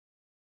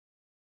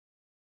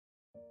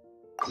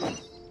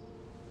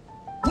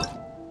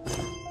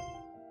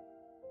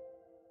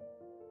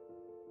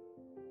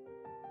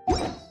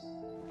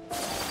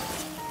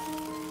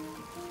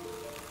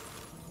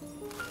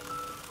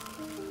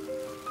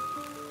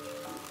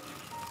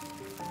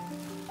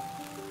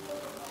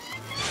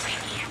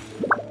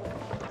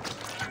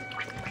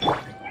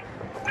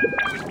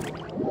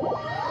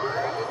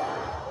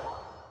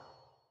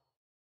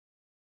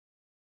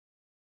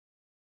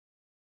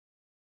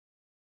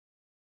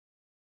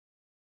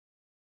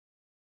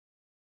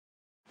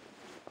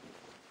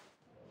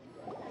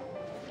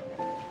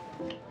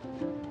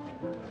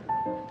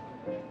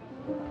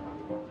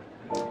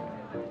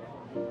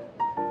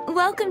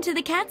Welcome to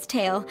the Cat's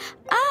Tail.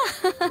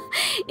 Ah,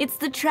 it's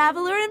the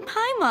Traveler and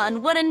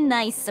Paimon. What a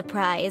nice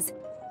surprise.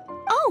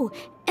 Oh,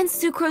 and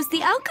Sucrose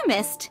the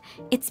Alchemist.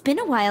 It's been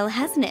a while,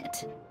 hasn't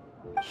it?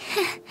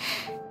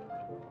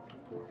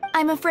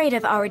 I'm afraid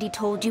I've already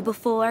told you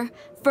before.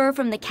 Fur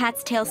from the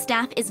Cat's Tail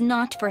staff is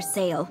not for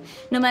sale,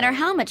 no matter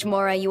how much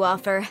Mora you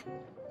offer.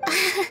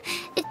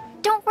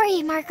 Don't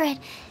worry, Margaret.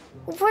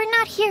 We're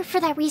not here for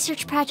that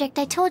research project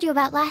I told you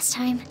about last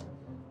time.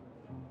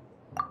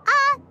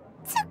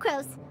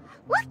 Sucrose,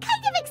 what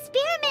kind of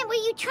experiment were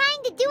you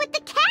trying to do with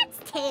the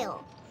cat's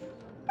tail?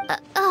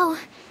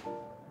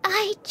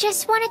 I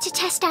just wanted to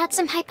test out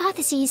some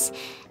hypotheses,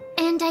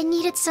 and I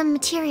needed some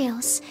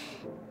materials.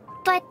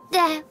 But,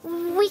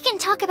 we can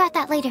talk about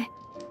that later.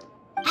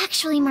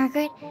 Actually,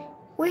 Margaret,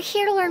 we're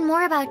here to learn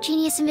more about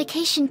Genius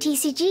Invocation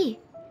TCG.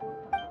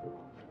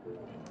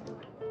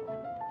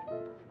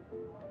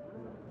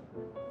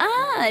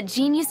 Ah,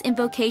 Genius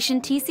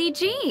Invocation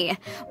TCG.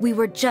 We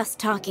were just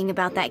talking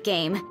about that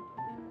game.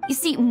 You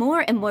see,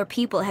 more and more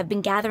people have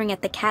been gathering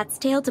at the Cat's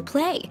Tail to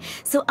play,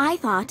 so I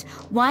thought,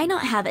 why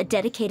not have a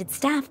dedicated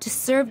staff to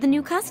serve the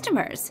new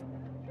customers?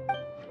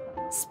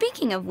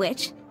 Speaking of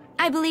which,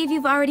 I believe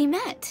you've already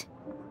met.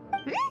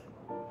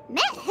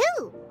 Met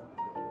who?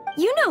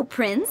 You know,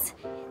 Prince.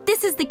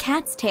 This is the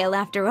Cat's Tail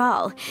after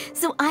all,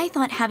 so I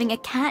thought having a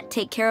cat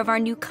take care of our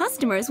new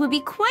customers would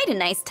be quite a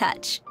nice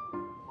touch.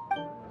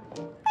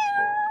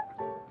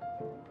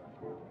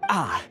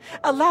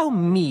 Allow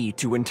me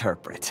to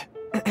interpret.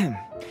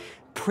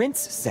 Prince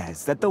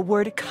says that the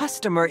word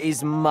customer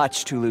is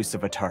much too loose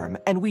of a term,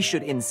 and we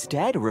should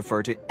instead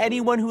refer to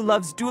anyone who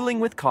loves dueling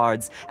with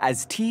cards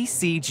as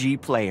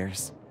TCG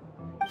players.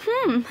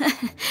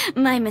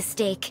 My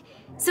mistake.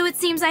 So it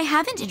seems I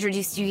haven't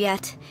introduced you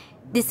yet.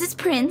 This is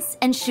Prince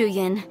and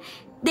Shuyan.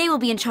 They will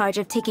be in charge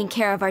of taking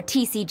care of our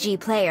TCG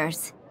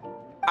players.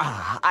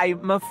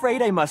 I'm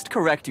afraid I must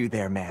correct you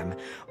there, ma'am.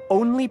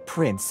 Only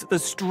Prince, the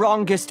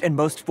strongest and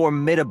most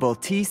formidable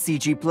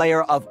TCG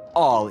player of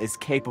all, is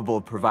capable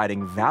of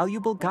providing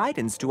valuable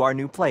guidance to our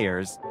new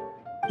players.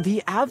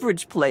 The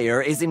average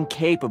player is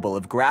incapable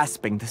of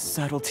grasping the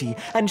subtlety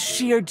and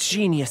sheer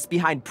genius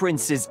behind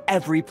Prince's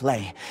every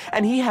play,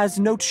 and he has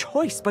no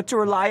choice but to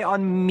rely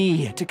on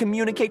me to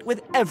communicate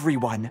with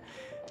everyone.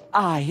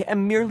 I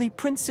am merely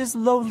Prince's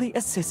lowly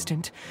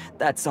assistant,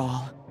 that's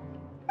all.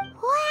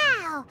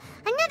 Wow!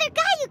 Another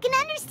guy who can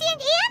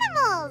understand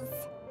animals!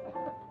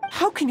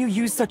 How can you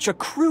use such a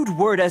crude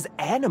word as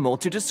animal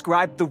to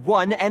describe the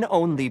one and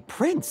only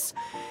Prince?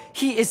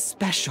 He is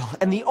special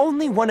and the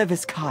only one of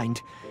his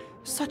kind.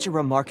 Such a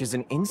remark is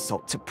an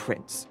insult to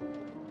Prince.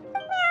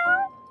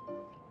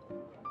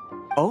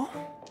 Oh?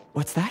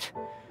 What's that?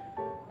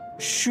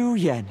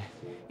 Shuyan.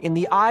 In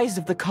the eyes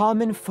of the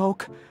common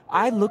folk,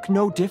 I look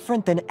no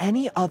different than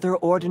any other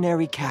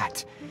ordinary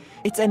cat.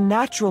 It's a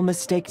natural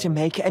mistake to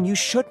make, and you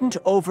shouldn't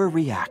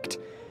overreact.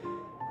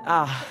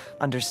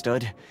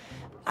 Understood.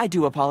 I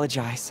do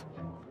apologize.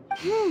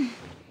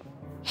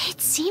 It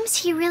seems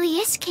he really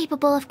is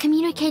capable of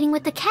communicating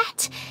with the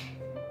cat.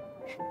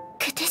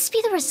 Could this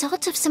be the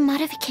result of some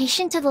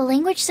modification to the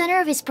language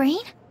center of his brain?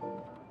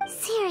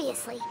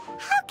 Seriously,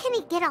 how can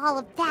he get all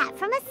of that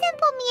from a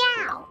simple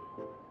meow?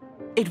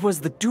 It was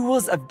the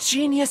duels of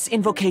Genius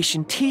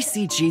Invocation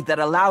TCG that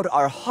allowed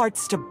our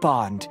hearts to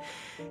bond.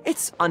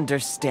 It's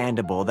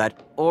understandable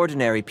that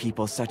ordinary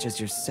people such as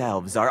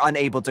yourselves are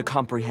unable to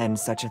comprehend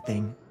such a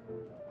thing.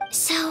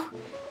 So,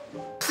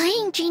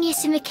 playing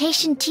Genius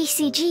Invocation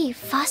TCG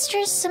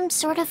fosters some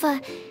sort of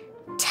a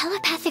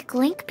telepathic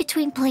link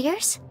between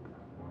players?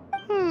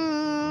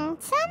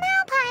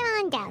 Somehow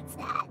Paimon doubts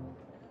that.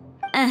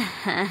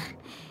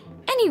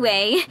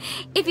 Anyway,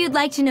 if you'd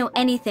like to know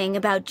anything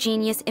about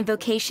Genius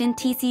Invocation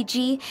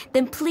TCG,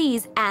 then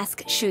please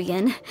ask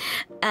Shuyan,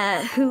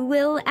 who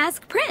will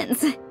ask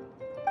Prince.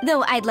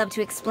 Though I'd love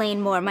to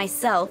explain more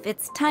myself,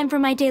 it's time for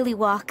my daily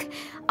walk.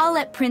 I'll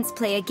let Prince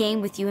play a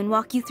game with you and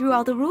walk you through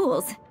all the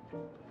rules.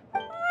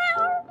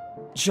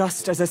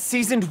 Just as a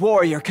seasoned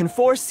warrior can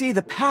foresee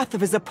the path of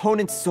his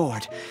opponent's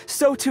sword,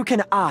 so too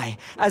can I,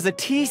 as a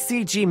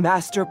TCG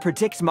master,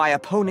 predict my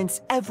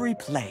opponent's every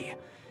play.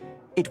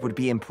 It would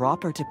be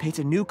improper to pit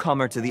a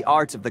newcomer to the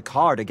art of the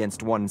card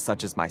against one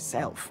such as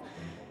myself,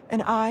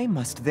 and I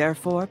must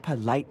therefore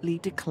politely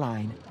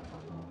decline.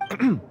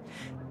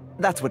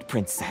 That's what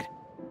Prince said.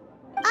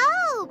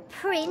 Oh,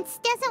 Prince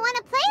doesn't want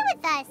to play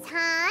with us,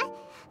 huh?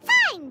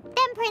 Fine,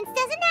 then Prince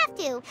doesn't have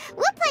to.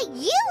 We'll play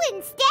you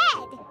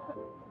instead.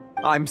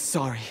 I'm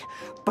sorry,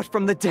 but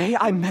from the day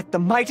I met the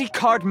mighty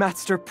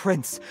Cardmaster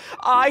Prince,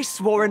 I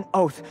swore an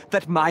oath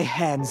that my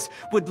hands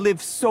would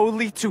live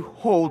solely to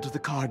hold the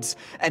cards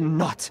and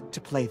not to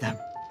play them.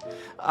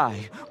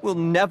 I will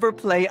never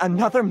play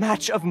another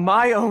match of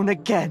my own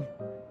again.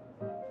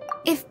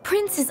 If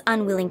Prince is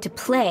unwilling to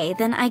play,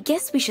 then I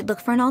guess we should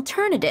look for an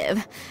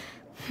alternative.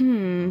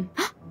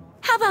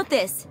 How about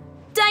this?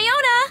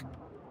 Diona!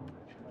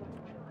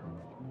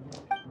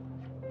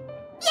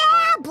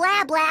 Yeah,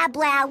 blah, blah,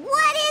 blah.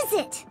 What is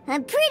it?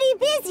 I'm pretty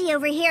busy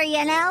over here,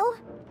 you know.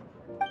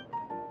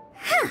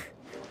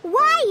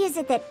 Why is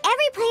it that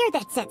every player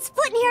that sets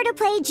foot in here to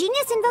play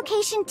Genius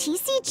Invocation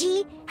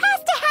TCG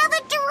has to have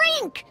a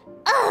drink?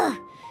 Ugh!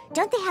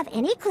 Don't they have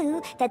any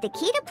clue that the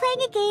key to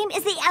playing a game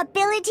is the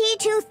ability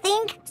to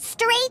think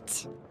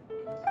straight?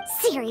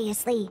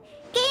 Seriously,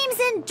 games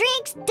and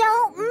drinks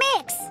don't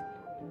mix.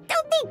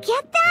 Don't they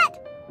get that?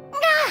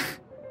 Ugh!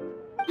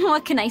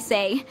 What can I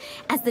say?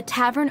 As the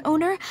tavern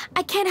owner,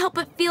 I can't help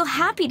but feel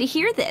happy to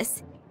hear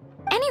this.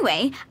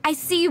 Anyway, I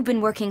see you've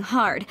been working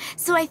hard,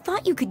 so I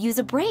thought you could use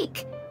a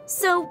break.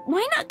 So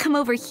why not come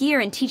over here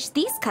and teach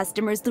these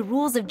customers the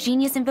rules of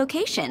Genius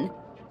Invocation?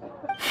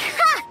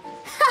 Ha!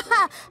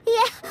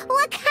 Yeah,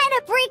 what kind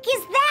of break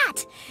is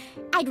that?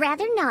 I'd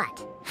rather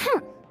not.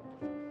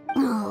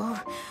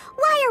 Oh,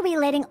 why are we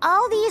letting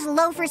all these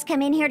loafers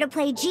come in here to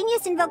play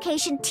Genius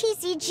Invocation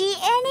TCG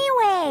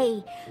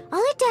anyway?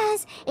 All it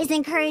does is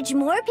encourage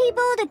more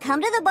people to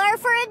come to the bar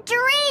for a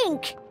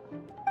drink.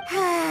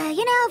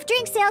 You know, if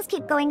drink sales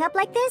keep going up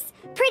like this,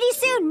 pretty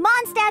soon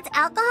Mondstadt's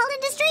alcohol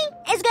industry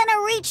is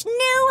gonna reach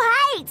new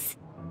heights.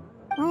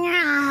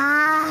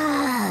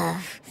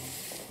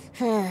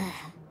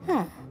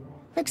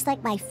 Looks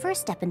like my first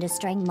step in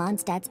destroying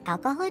Mondstadt's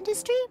alcohol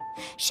industry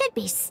should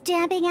be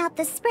stamping out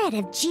the spread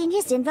of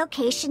Genius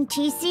Invocation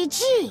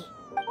TCG.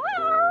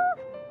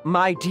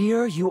 My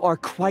dear, you are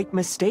quite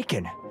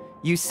mistaken.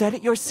 You said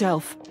it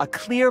yourself, a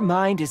clear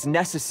mind is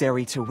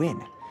necessary to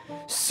win.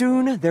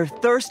 Soon, their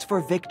thirst for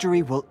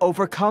victory will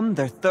overcome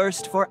their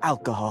thirst for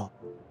alcohol.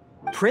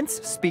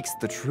 Prince speaks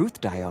the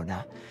truth,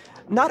 Diona.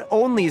 Not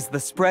only is the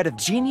spread of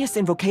Genius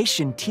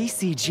Invocation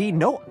TCG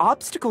no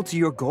obstacle to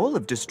your goal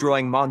of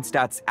destroying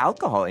Mondstadt's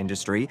alcohol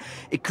industry,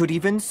 it could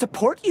even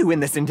support you in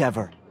this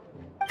endeavor.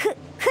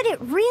 Could it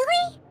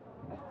really?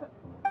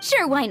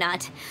 Sure, why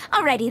not?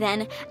 Alrighty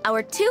then,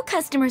 our 2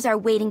 customers are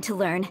waiting to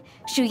learn.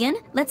 Shuyan,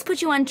 let's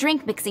put you on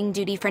drink mixing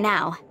duty for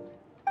now.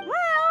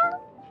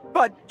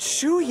 But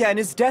Shuyan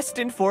is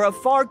destined for a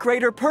far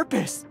greater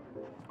purpose.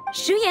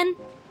 Shuyan,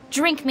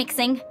 drink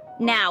mixing,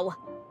 now.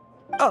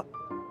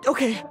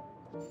 Okay.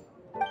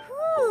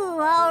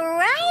 Ooh, all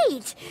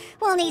right.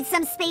 We'll need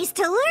some space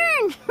to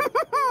learn.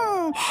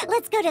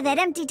 Let's go to that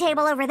empty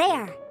table over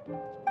there.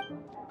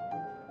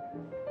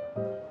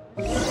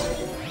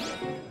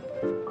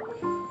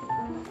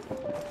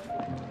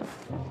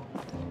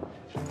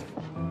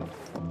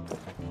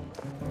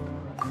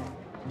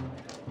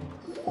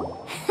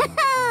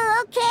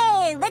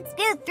 Okay, let's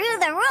go through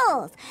the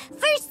rules.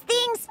 First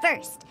things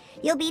first.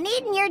 You'll be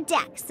needing your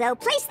deck, so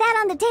place that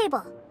on the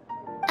table.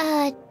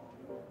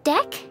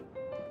 Deck?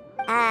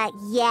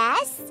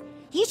 Yes.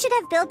 You should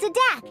have built a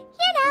deck.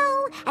 You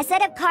know, a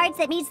set of cards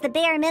that meets the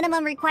bare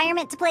minimum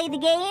requirement to play the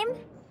game.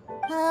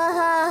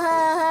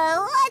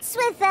 What's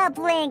with the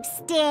blank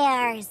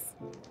stares?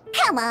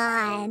 Come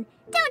on.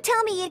 Don't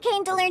tell me you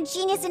came to learn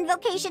Genius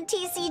Invocation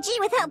TCG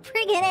without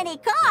bringing any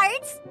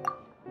cards.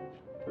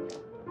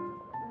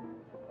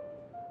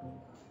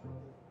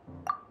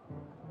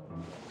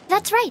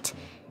 That's right.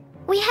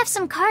 We have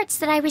some cards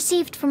that I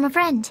received from a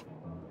friend.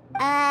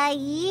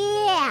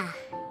 Yeah.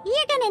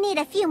 You're gonna need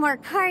a few more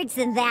cards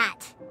than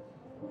that.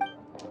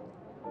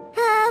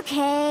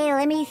 Okay,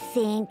 let me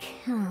think.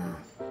 To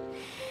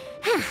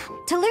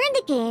learn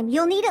the game,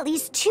 you'll need at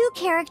least 2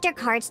 character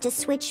cards to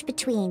switch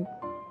between.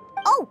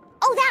 Oh,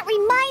 that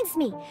reminds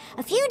me.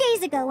 A few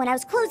days ago, when I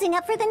was closing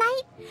up for the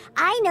night,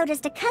 I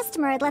noticed a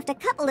customer had left a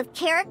couple of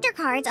character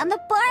cards on the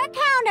bar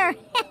counter.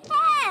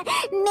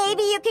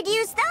 Maybe you could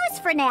use those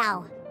for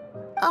now.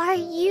 Are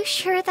you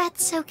sure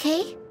that's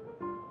okay?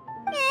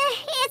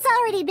 It's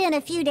already been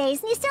a few days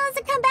and he still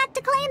hasn't come back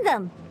to claim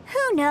them.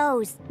 Who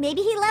knows?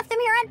 Maybe he left them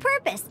here on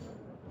purpose.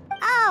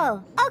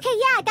 Oh, okay,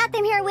 yeah, I got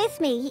them here with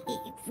me.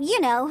 You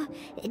know,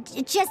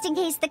 just in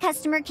case the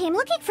customer came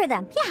looking for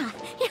them. Yeah,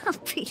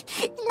 not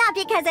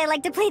because I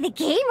like to play the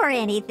game or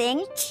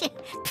anything.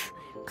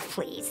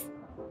 Please.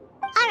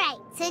 All right,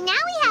 so now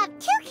we have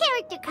 2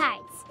 character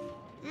cards.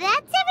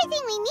 That's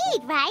everything we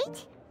need,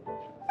 right?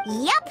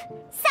 Yep.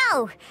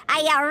 So,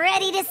 are you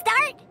ready to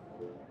start?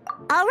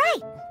 All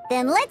right,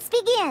 then let's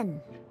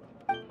begin.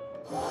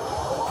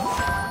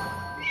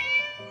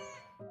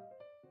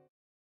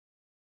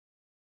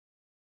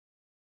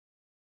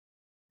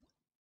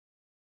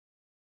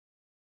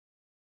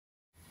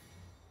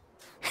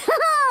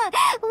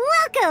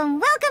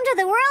 Welcome to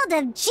the world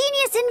of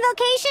Genius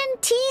Invocation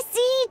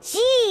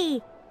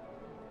TCG!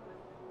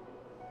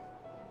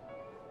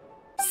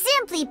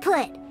 Simply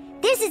put,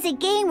 This is a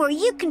game where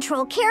you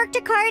control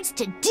character cards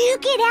to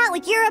duke it out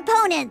with your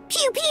opponent.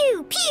 Pew,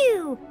 pew,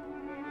 pew!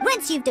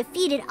 Once you've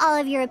defeated all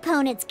of your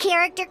opponent's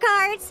character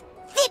cards,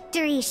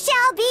 victory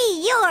shall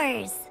be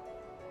yours!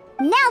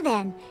 Now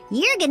then,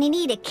 you're gonna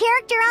need a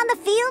character on the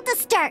field to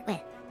start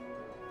with.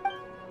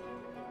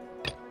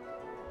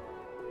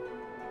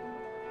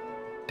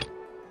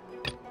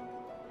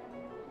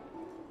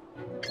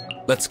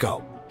 Let's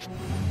go.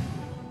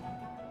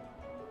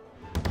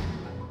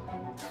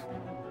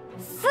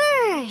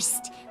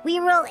 First, we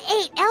roll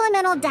 8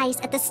 elemental dice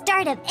at the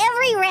start of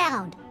every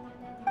round.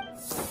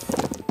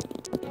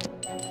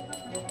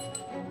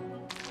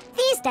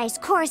 These dice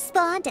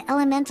correspond to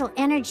elemental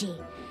energy.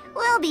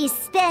 We'll be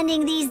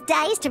spending these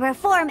dice to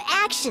perform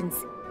actions.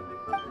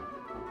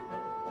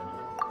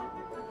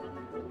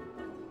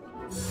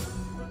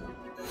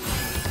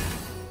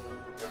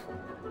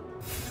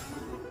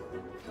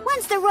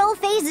 Once the roll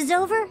phase is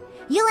over,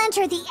 you'll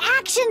enter the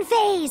action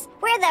phase,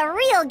 where the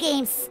real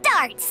game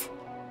starts.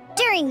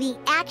 During the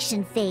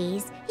action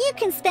phase, you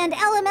can spend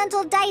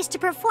elemental dice to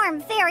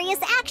perform various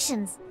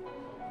actions.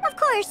 Of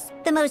course,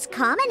 the most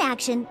common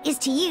action is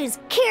to use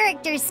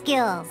character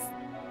skills.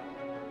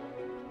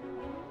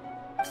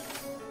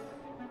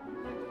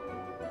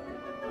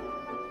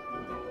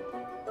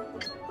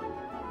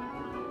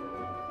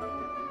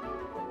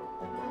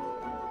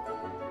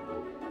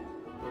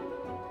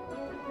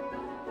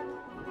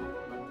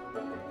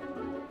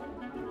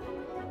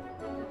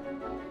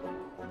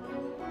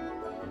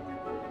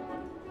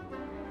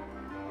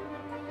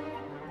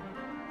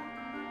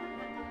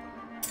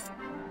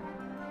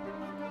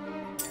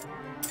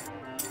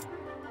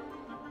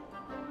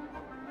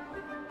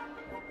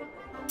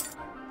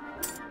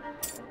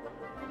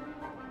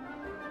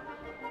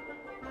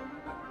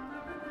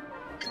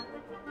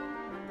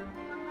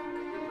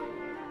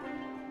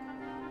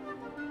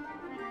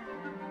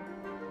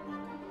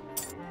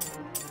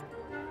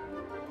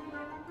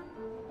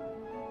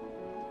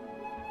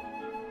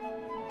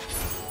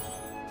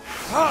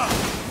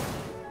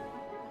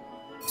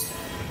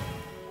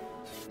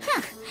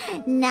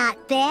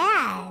 Not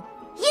bad.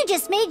 You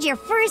just made your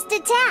first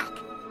attack.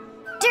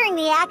 During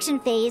the action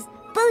phase,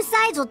 both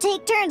sides will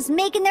take turns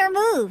making their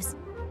moves.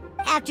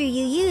 After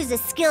you use a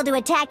skill to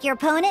attack your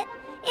opponent,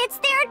 it's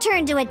their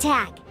turn to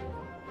attack.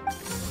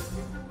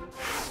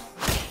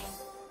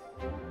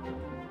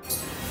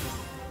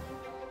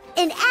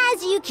 And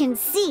as you can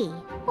see,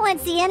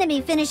 once the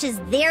enemy finishes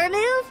their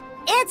move,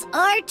 it's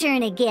our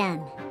turn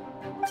again.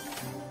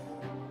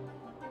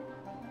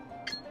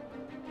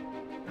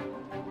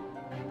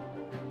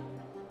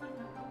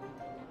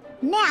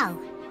 Now,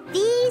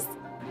 these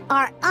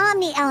are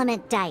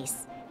Omni-Element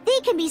dice. They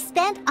can be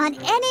spent on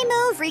any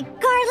move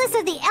regardless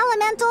of the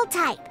elemental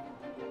type.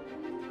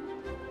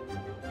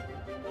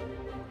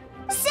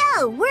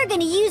 So, we're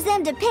gonna use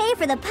them to pay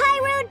for the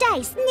pyro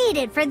dice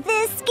needed for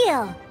this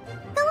skill.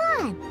 Go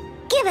on,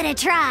 give it a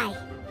try.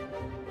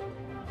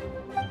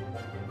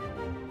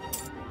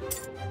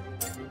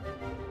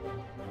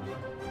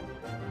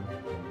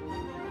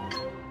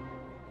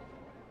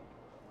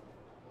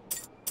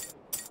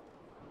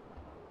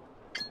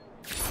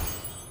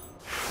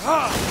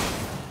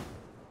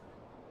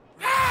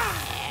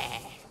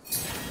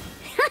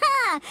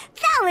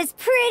 That was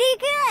pretty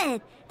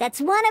good. That's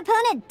one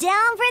opponent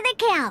down for the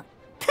count.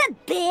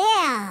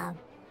 Bam!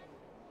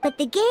 But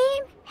the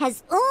game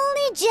has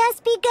only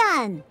just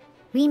begun.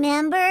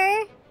 Remember?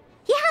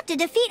 You have to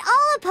defeat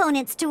all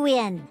opponents to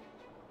win.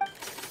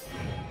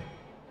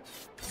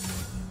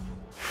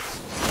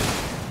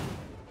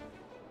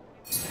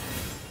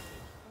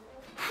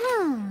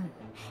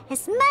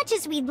 As much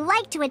as we'd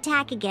like to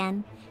attack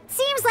again,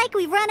 seems like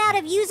we've run out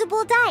of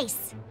usable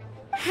dice.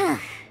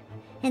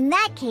 In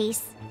that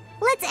case,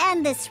 let's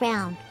end this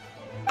round.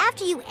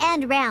 After you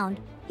end round,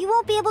 you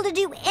won't be able to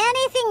do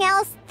anything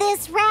else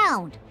this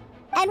round.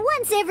 And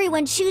once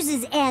everyone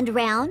chooses end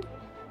round,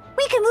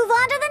 we can move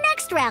on to the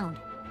next round.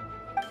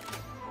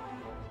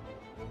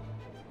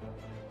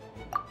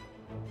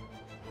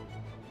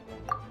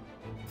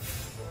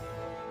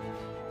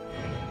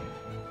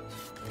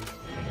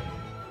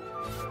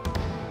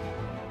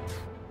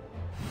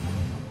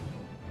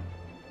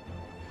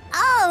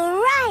 All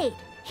right,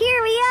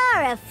 here we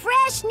are, a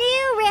fresh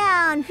new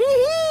round.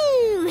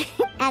 Woohoo!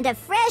 And a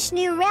fresh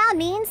new round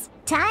means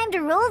time to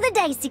roll the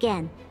dice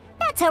again.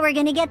 That's how we're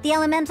gonna get the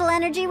elemental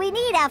energy we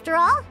need, after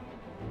all.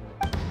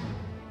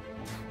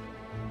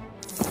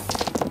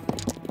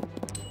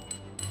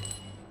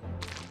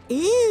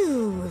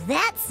 Ooh,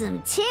 that's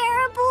some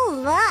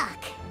terrible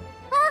luck.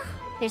 Well,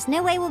 there's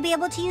no way we'll be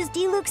able to use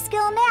Diluc's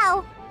skill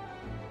now.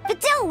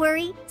 But don't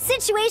worry,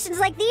 situations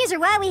like these are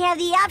why we have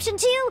the option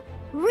to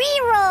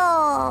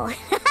reroll.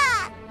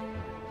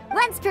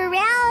 Once per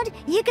round,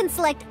 you can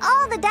select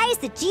all the dice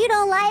that you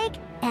don't like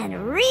and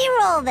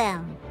reroll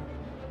them.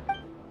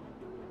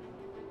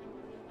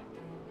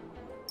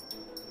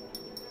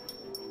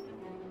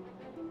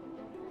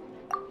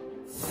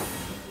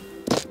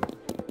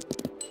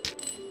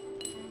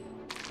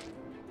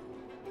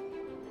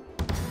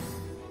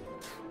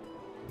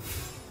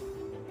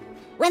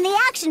 When the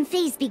action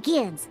phase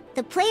begins,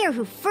 the player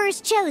who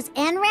first chose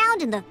end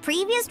round in the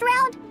previous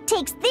round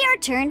takes their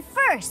turn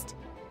first.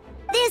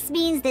 This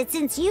means that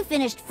since you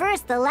finished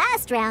first the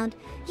last round,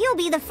 you'll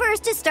be the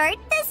first to start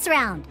this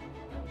round.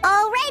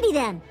 Alrighty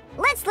then,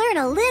 let's learn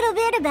a little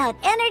bit about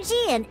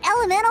energy and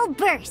elemental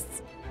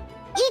bursts.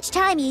 Each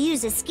time you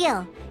use a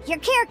skill, your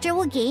character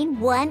will gain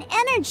 1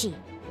 energy.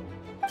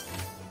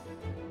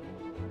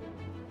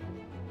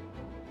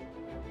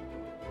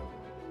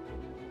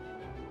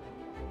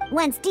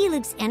 Once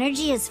Diluc's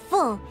energy is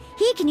full,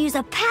 he can use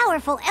a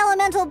powerful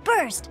elemental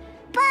burst,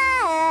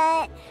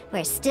 but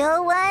we're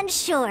still 1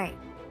 short.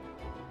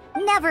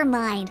 Never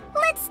mind,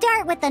 let's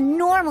start with the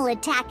normal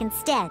attack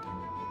instead.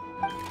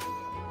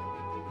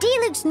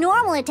 Diluc's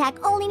normal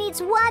attack only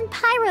needs 1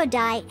 pyro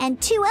die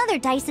and 2 other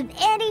dice of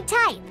any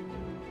type.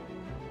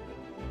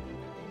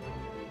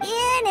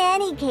 In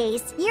any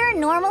case, your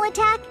normal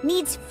attack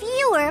needs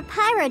fewer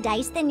pyro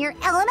dice than your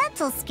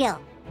elemental skill.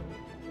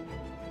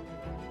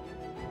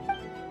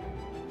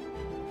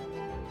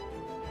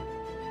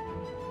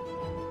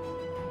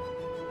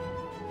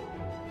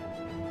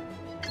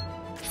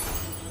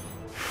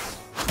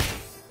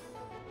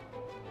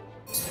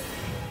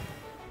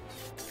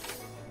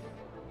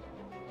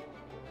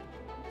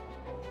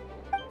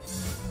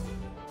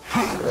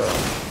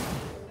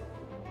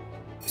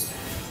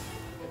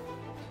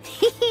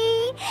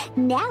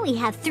 Now we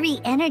have 3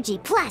 energy,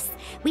 plus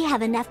we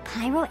have enough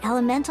pyro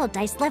elemental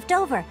dice left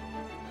over.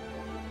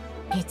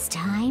 It's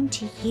time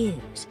to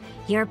use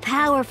your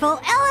powerful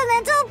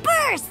elemental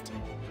burst!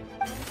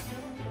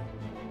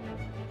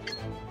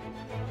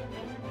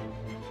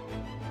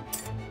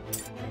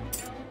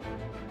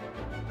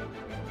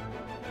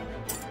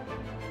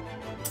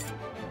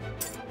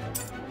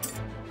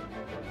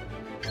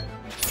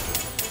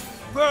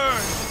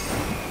 Burn!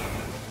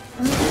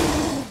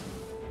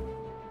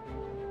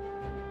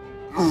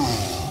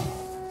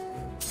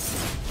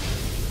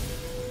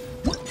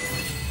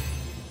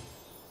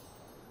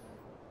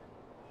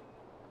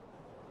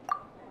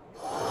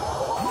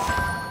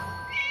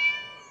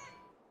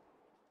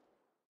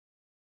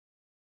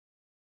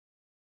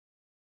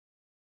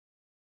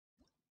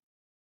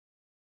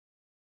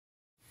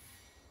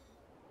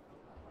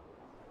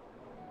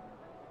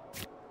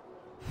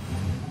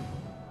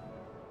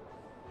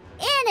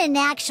 In an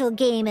actual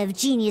game of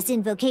Genius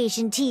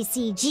Invocation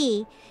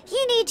TCG,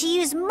 you need to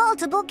use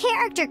multiple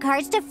character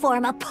cards to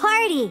form a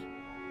party.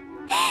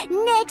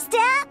 Next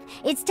up,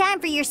 it's time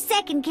for your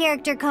second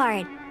character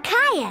card,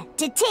 Kaya,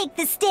 to take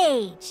the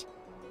stage.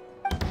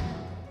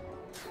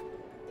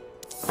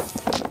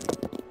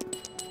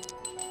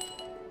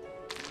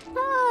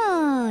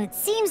 It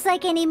seems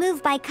like any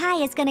move by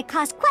Kaya is going to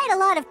cost quite a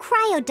lot of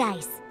cryo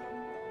dice.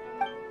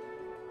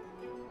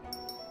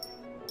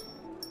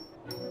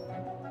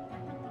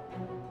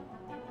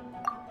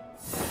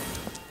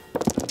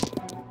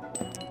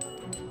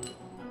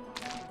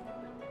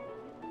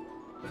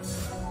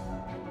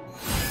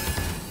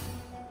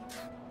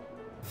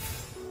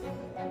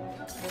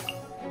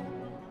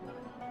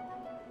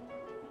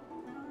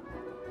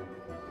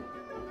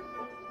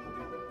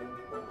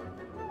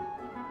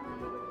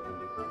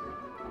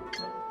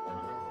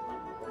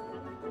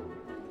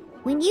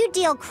 When you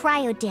deal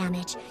cryo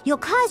damage, you'll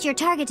cause your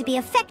target to be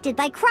affected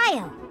by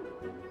cryo.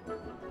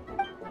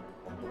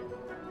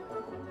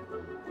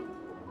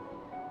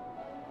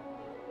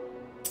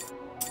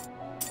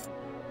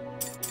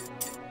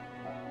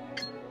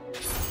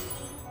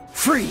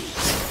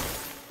 Freeze!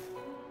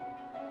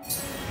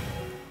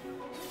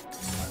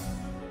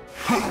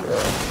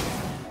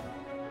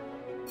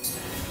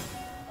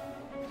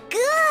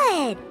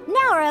 Good!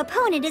 Now our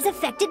opponent is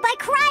affected by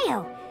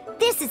cryo.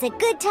 This is a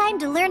good time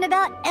to learn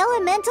about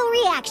elemental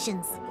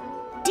reactions.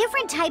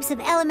 Different types of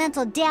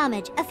elemental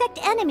damage affect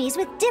enemies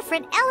with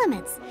different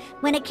elements.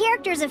 When a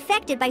character is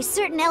affected by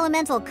certain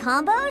elemental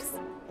combos,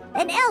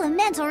 an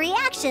elemental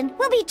reaction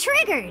will be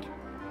triggered.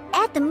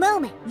 At the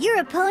moment, your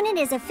opponent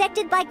is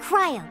affected by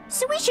cryo,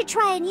 so we should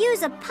try and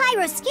use a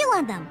pyro skill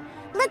on them.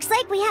 Looks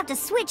like we have to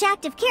switch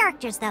active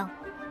characters, though.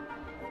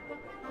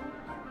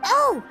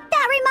 Oh,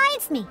 that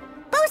reminds me.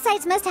 Both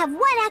sides must have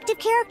 1 active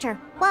character,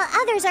 while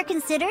others are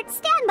considered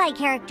standby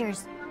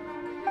characters.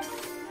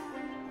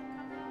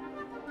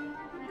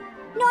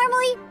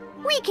 Normally,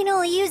 we can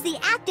only use the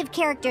active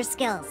character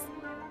skills.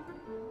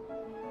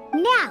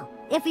 Now,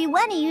 if we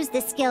want to use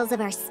the skills of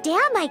our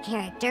standby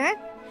character,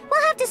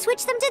 we'll have to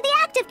switch them to the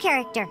active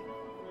character.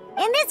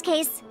 In this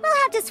case,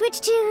 we'll have to switch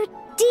to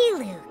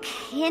Diluc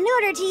in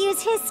order to use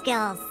his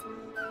skills.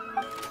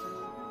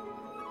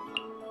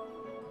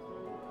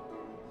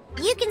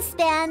 You can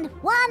spend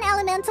 1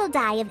 elemental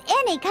die of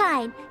any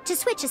kind to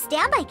switch a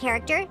standby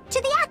character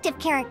to the active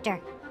character.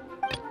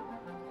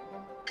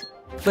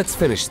 Let's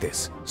finish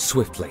this,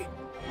 swiftly.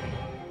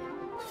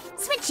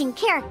 Switching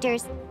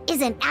characters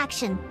is an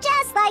action,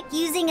 just like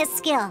using a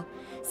skill.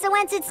 So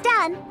once it's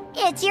done,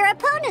 it's your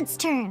opponent's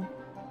turn.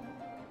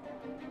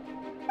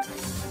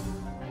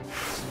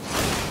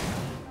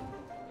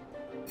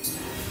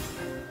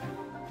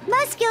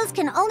 Most skills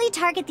can only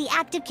target the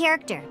active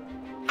character.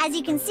 As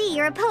you can see,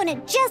 your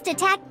opponent just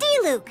attacked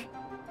D-Luke.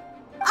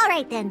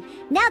 Alright then,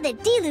 now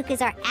that D-Luke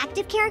is our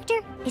active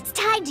character, it's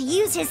time to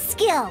use his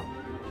skill.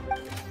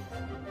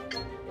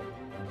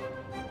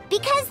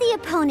 Because the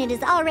opponent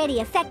is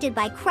already affected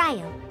by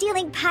Cryo,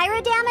 dealing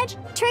pyro damage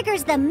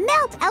triggers the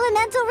Melt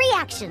Elemental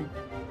reaction.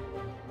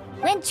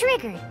 When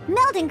triggered,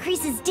 Melt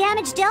increases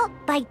damage dealt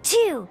by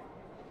 2.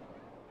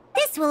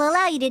 This will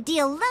allow you to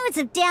deal loads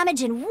of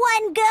damage in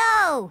one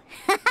go!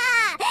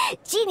 Haha!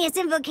 Genius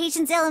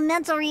Invocation's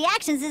elemental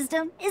reaction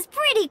system is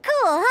pretty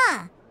cool,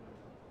 huh?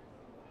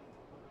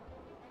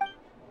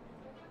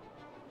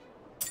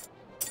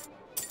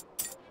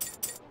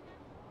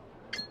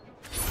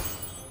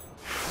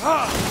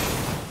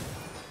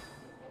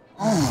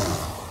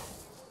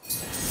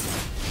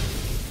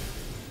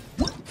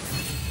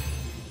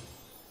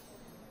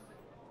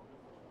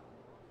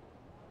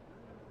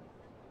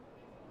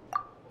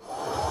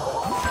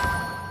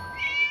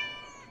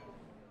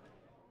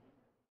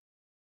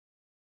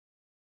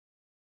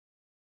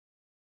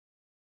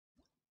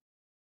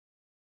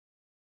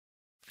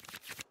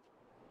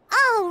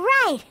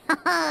 Alright!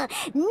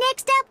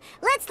 Next up,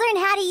 let's learn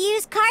how to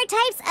use card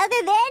types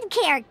other than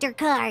character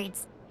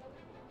cards.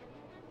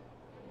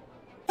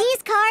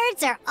 These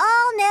cards are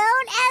all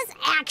known as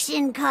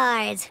action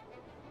cards.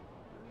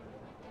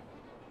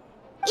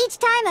 Each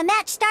time a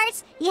match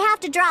starts, you have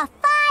to draw 5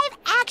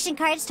 action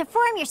cards to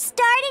form your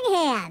starting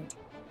hand.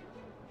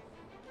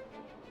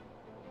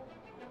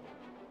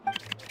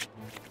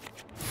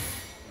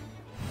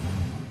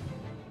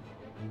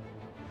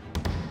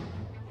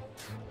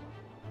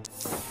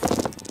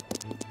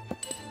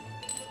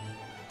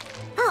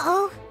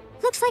 Uh-oh.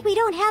 Looks like we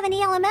don't have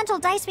any elemental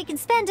dice we can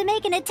spend to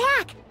make an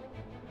attack.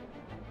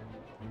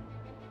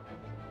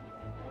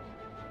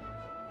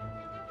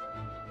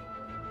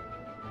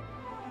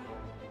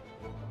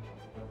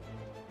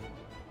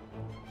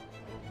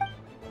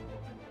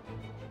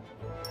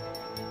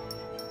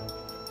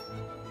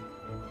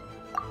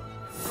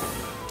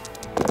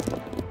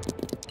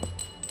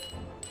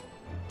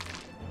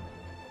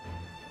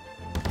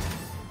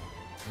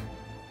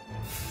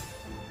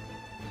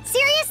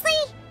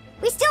 Seriously?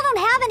 We still don't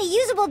have any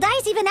usable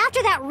dice even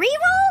after that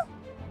reroll?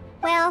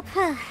 Well,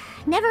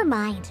 never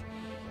mind.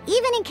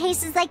 Even in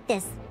cases like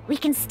this, we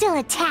can still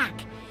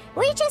attack.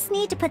 We just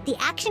need to put the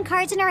action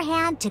cards in our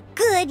hand to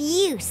good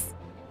use.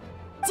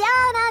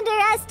 Don't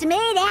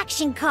underestimate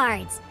action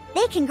cards.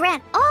 They can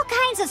grant all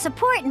kinds of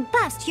support and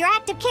buffs to your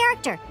active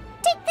character.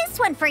 Take this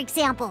one, for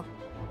example.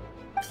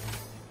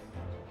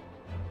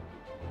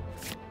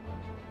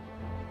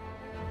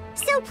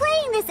 So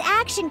playing this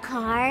action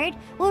card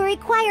will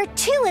require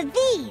 2 of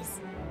these.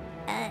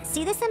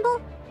 See the symbol?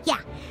 Yeah,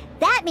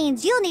 that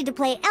means you'll need to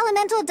play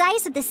elemental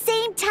dice of the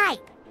same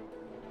type.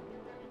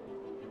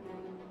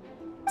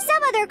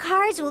 Some other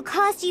cards will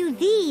cost you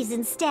these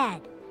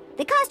instead.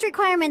 The cost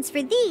requirements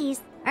for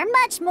these are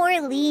much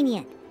more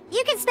lenient.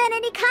 You can spend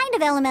any kind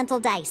of elemental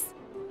dice.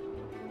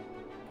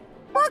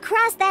 We'll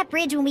cross that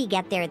bridge when we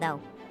get there,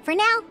 though. For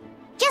now,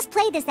 just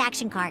play this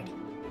action card.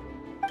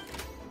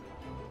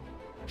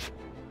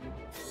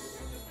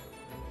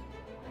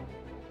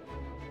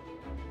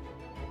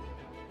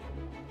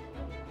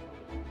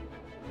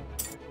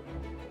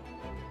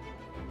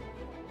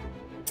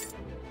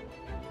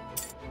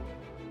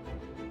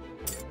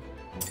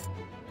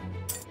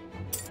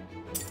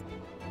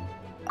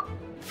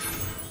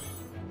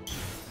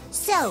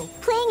 So,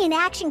 playing an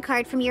action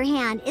card from your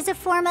hand is a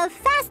form of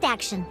fast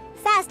action.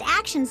 Fast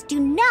actions do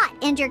not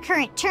end your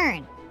current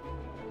turn.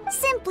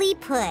 Simply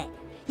put,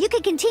 you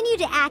can continue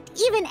to act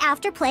even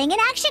after playing an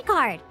action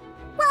card.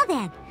 Well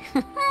then,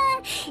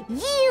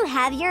 you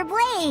have your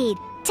blade.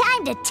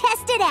 Time to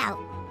test it out.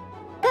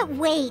 But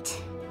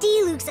wait,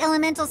 D-Luke's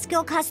elemental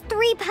skill costs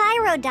 3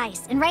 pyro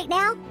dice, and right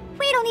now,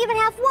 we don't even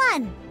have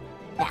 1.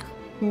 Well,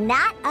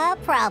 not a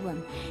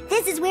problem.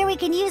 This is where we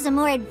can use a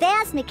more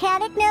advanced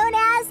mechanic known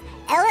as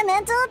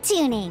elemental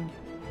tuning.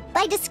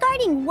 By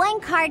discarding 1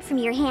 card from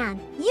your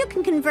hand, you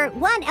can convert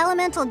 1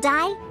 elemental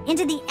die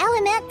into the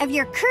element of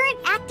your current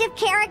active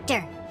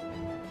character.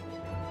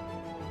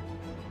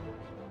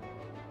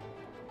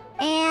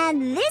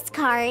 And this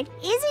card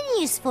isn't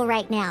useful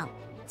right now,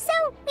 so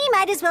we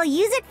might as well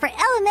use it for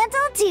elemental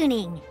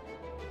tuning.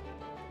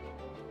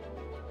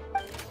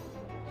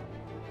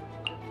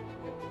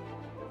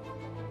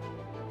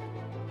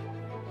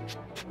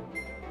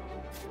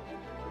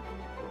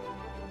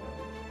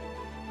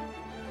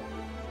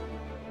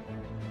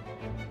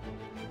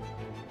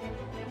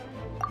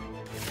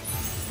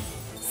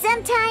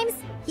 Sometimes,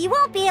 you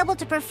won't be able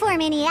to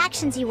perform any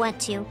actions you want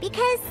to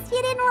because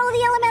you didn't roll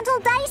the elemental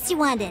dice you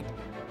wanted.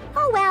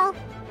 Oh well.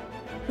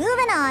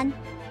 Moving on.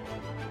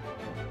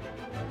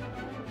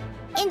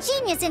 In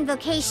Genius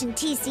Invocation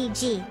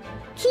TCG,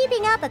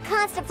 keeping up a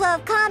constant flow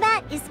of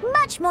combat is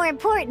much more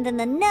important than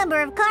the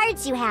number of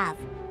cards you have.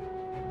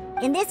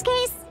 In this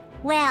case,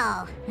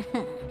 well,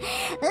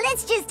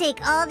 let's just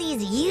take all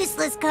these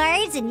useless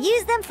cards and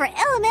use them for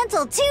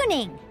elemental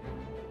tuning.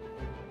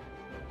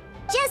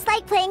 Just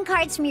like playing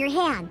cards from your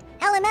hand,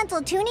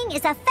 elemental tuning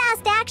is a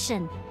fast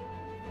action.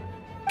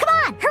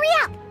 Come on, hurry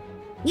up!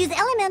 Use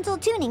elemental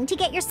tuning to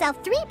get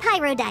yourself 3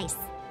 pyro dice.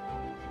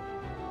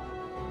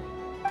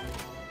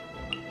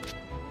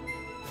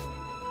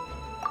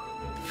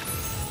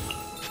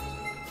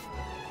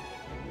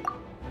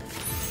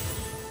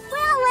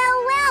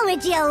 Well,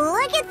 would you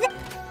look at that?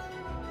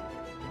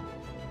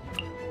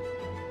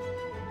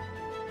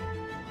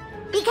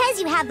 Because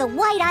you have the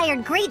White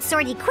Iron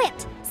Greatsword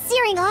equipped,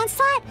 Searing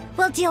Onslaught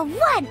will deal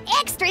 1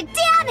 extra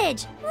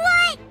damage!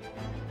 What?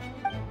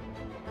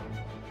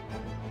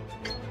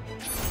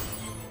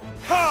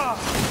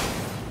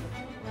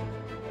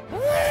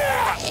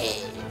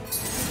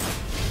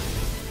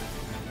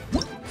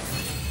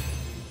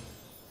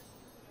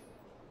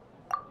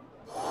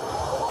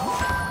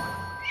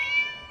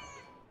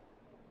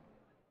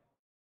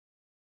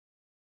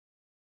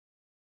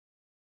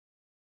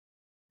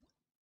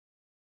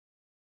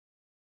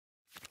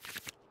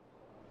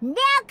 Now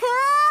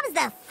comes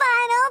the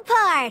final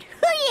part!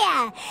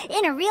 Hoo-yeah!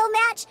 In a real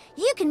match,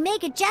 you can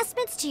make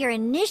adjustments to your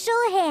initial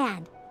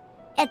hand.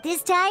 At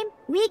this time,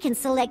 we can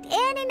select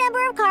any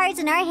number of cards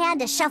in our hand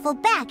to shuffle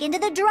back into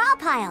the draw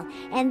pile,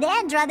 and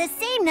then draw the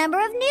same number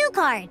of new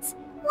cards.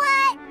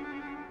 What?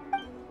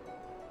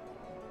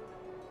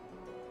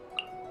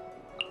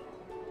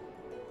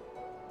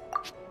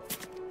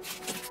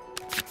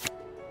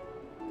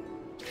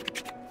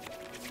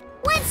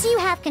 Once you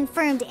have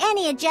confirmed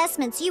any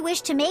adjustments you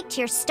wish to make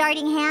to your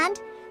starting hand,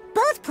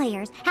 both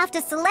players have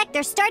to select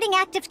their starting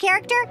active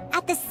character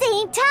at the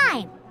same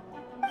time.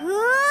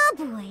 Oh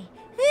boy,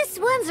 this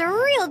one's a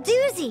real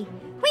doozy.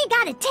 We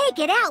gotta take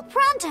it out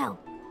pronto.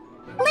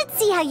 Let's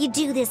see how you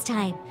do this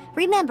time.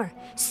 Remember,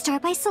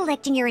 start by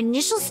selecting your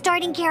initial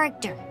starting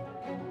character.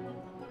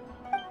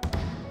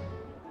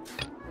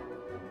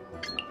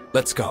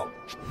 Let's go.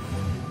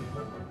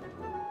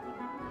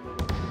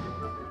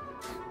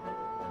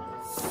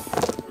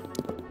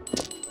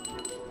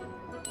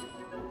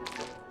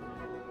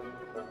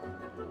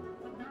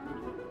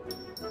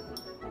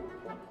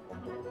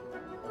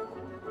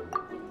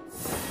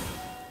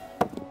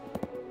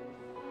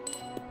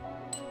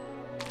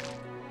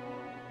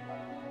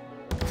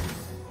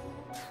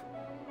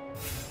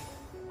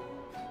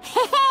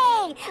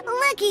 Hey,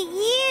 look at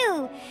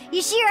you!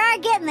 You sure are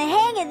getting the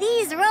hang of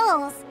these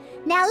rolls.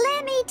 Now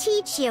let me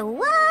teach you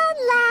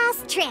one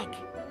last trick,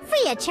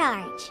 free of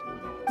charge.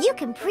 You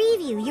can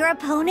preview your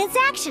opponent's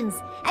actions.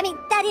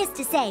 That is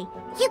to say,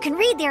 you can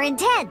read their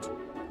intent.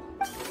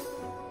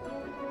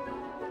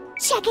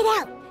 Check it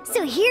out.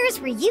 So here's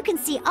where you can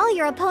see all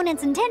your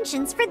opponent's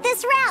intentions for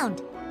this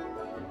round.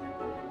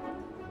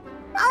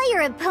 All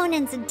your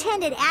opponent's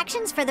intended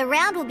actions for the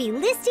round will be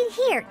listed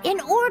here in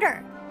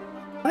order.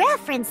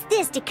 Reference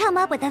this to come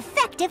up with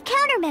effective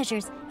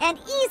countermeasures and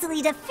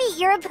easily defeat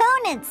your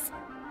opponents.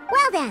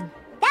 Well then,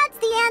 that's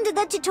the end of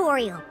the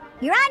tutorial.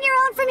 You're on your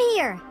own from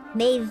here.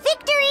 May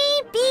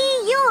victory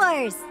be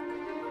yours!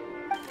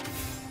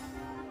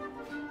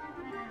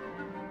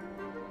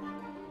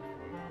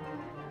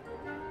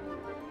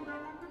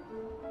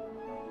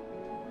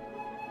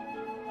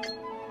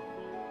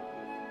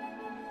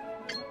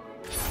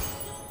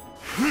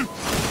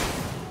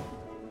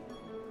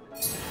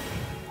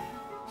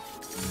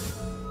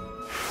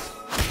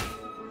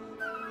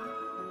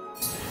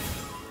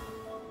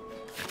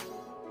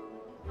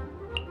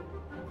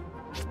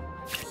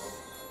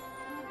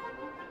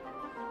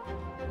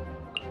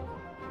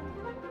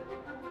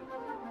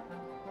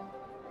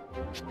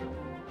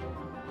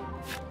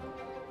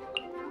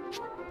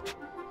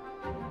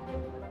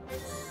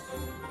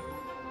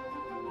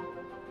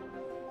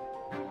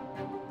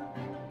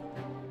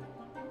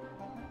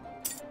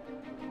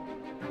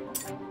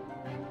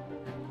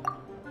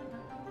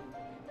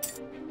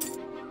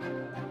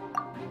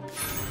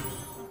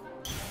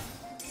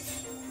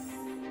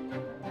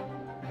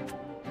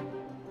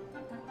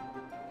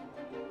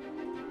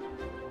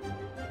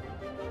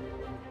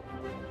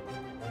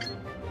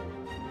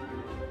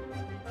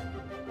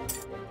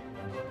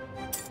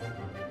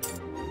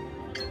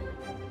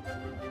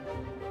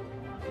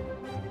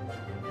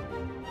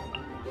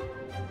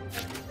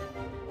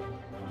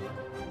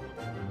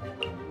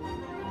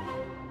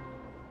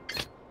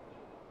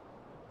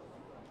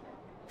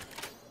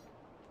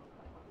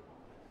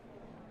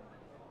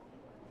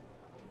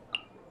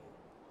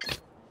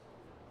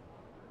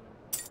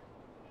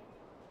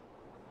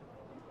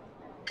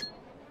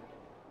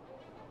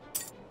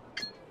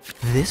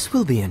 This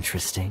will be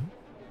interesting.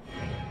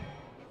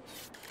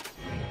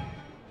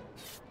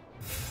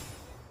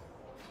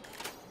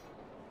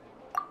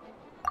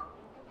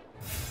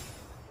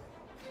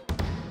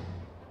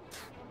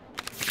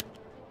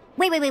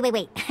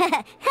 Wait.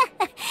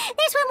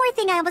 There's one more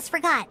thing I almost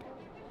forgot.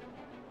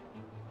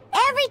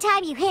 Every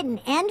time you hit an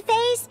end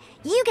phase,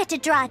 you get to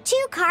draw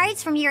 2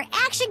 cards from your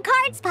action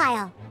cards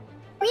pile.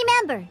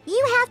 Remember,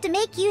 you have to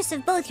make use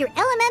of both your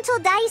elemental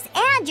dice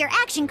and your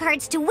action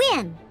cards to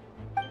win.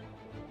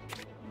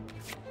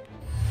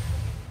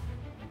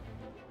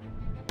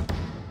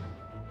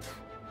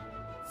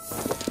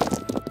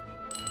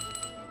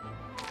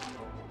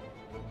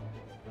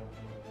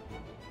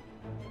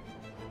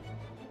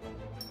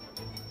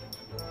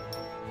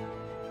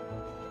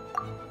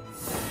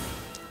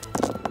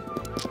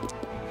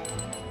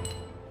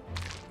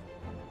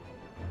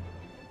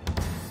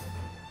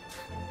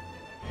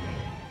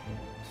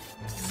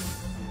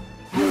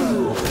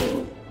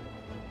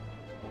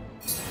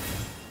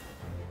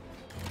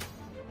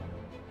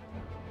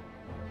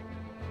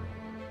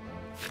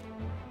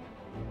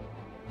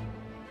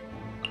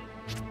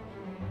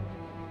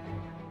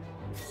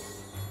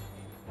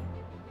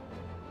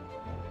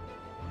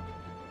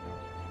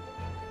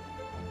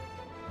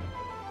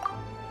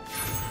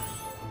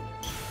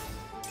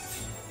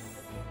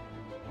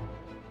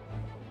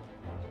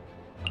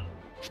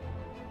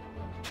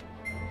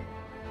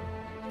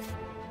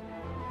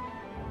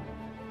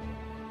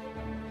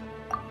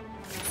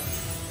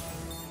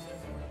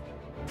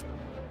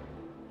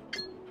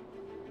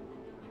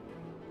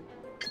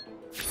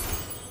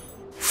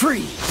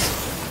 Freeze!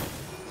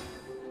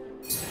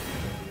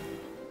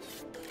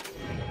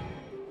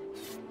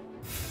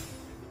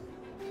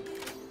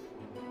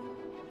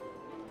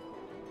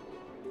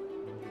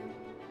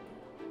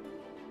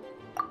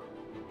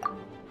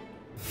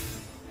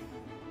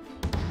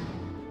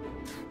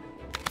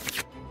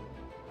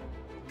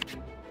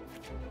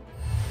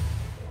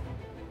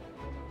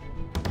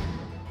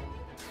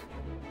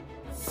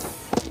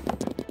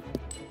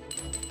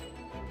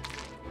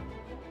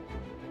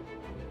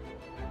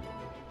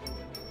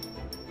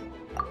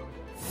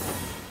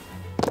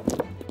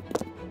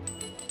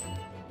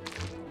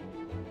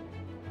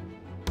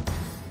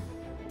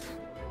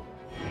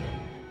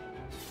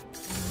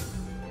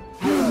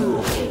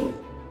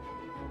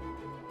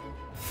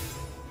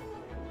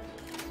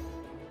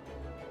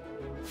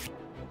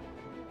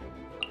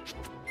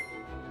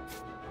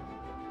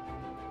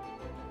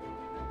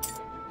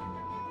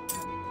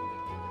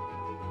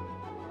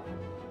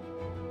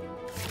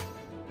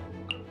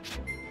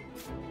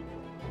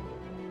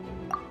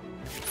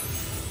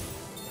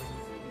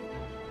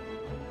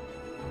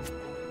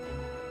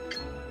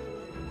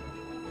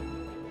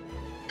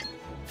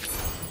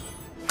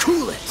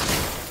 Cool it!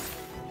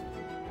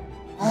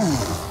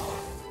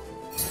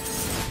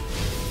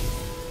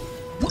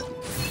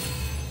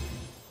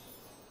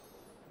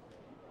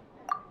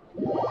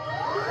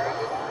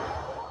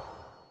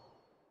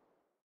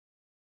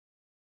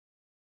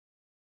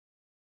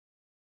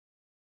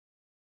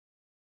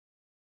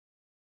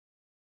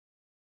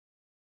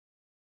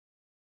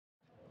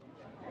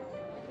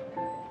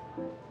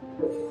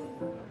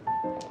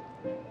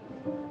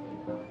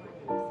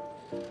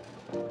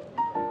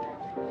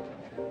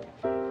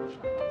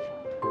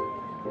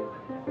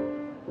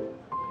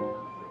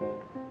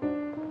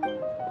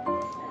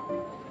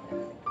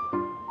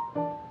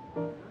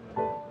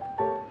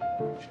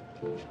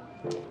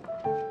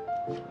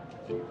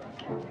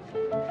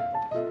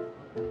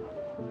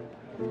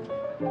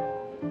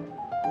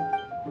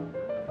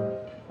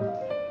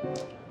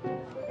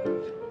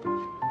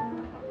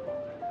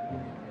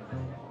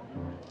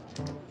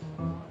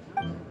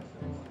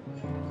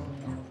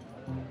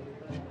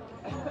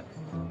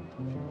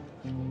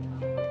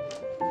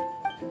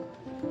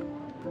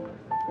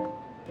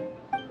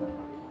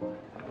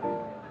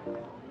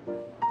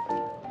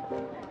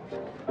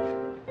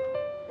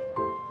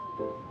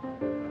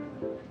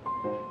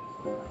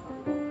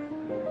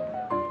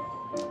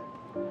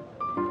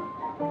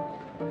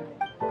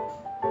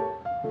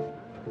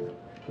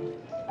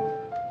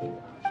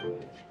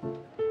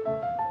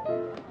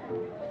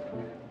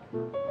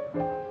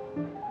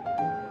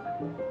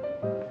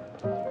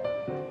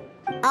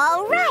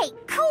 All right,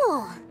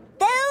 cool.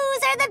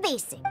 Those are the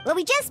basics. What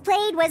we just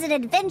played was an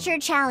adventure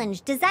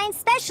challenge designed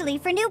specially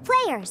for new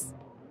players.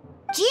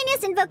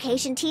 Genius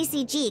Invocation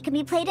TCG can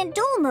be played in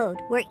duel mode,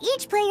 where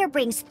each player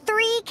brings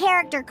 3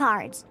 character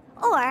cards,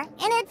 or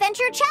in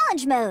adventure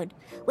challenge mode,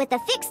 with a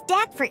fixed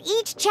deck for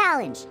each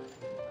challenge.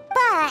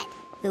 But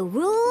the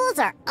rules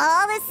are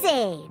all the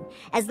same.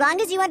 As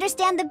long as you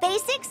understand the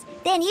basics,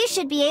 then you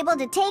should be able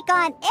to take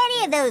on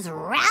any of those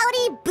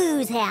rowdy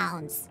booze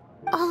hounds.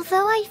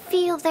 Although I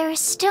feel there are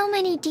still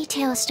many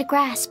details to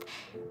grasp,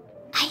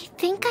 I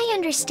think I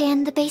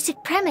understand the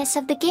basic premise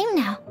of the game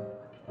now.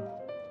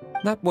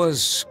 That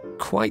was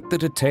quite the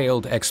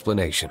detailed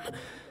explanation.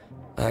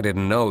 I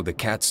didn't know the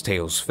Cat's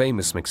Tail's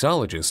famous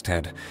mixologist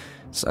had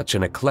such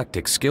an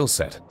eclectic skill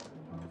set.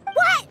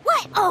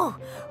 What? Oh,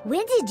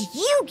 when did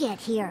you get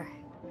here?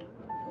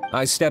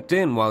 I stepped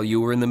in while you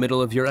were in the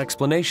middle of your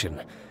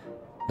explanation.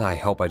 I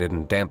hope I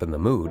didn't dampen the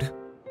mood.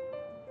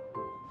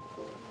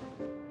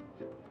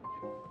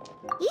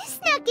 You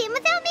snuck in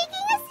without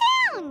making a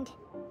sound!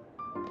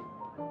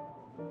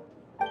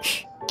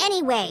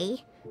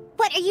 Anyway,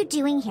 what are you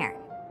doing here?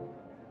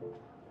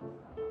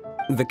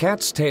 The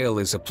Cat's Tail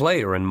is a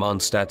player in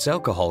Mondstadt's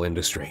alcohol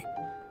industry.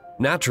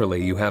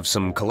 Naturally, you have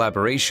some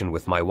collaboration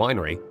with my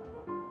winery.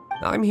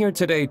 I'm here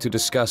today to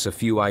discuss a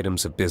few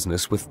items of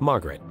business with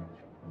Margaret.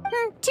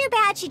 Too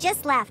bad she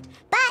just left.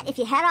 But if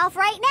you head off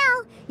right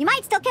now, you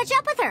might still catch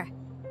up with her.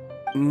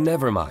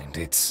 Never mind,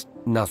 it's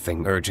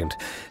nothing urgent.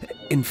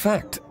 In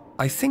fact,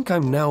 I think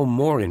I'm now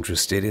more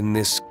interested in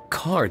this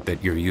card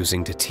that you're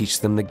using to teach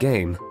them the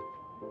game.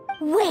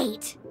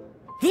 Wait,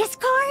 this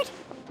card?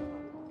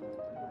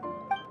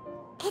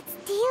 It's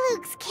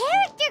Diluc's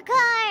character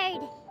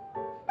card!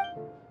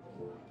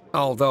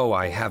 Although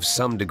I have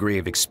some degree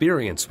of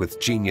experience with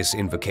Genius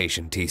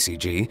Invocation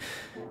TCG,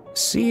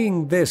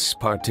 seeing this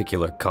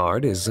particular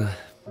card is a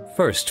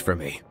first for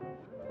me.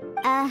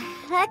 A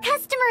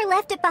customer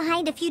left it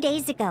behind a few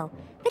days ago,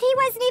 but he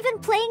wasn't even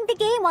playing the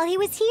game while he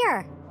was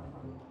here.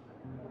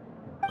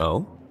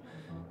 Oh?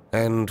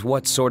 And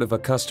what sort of a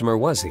customer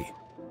was he?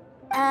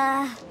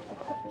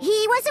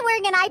 He wasn't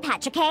wearing an eye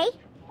patch, okay?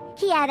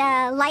 He had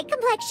a light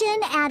complexion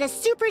and a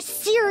super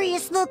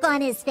serious look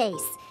on his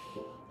face.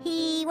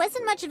 He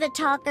wasn't much of a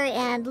talker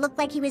and looked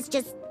like he was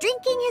just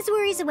drinking his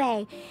worries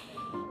away.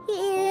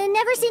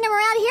 Never seen him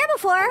around here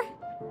before.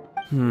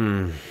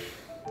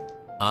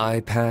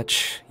 Eye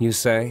patch, you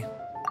say?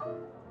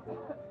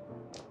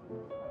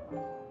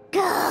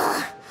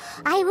 Gah!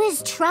 I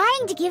was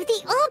trying to give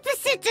the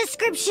opposite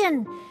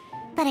description,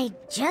 but I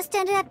just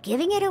ended up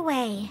giving it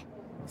away.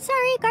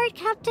 Sorry, guard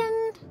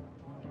captain.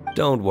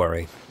 Don't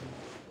worry.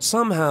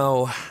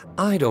 Somehow,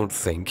 I don't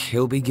think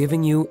he'll be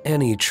giving you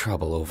any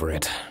trouble over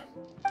it.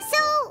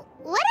 So,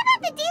 what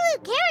about the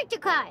Diluc character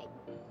card?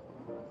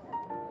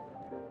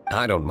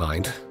 I don't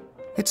mind.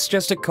 It's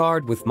just a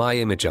card with my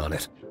image on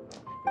it.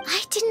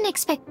 I didn't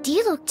expect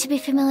Diluc to be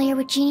familiar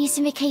with Genius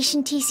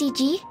Invocation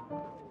TCG.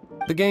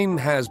 The game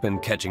has been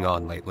catching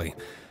on lately.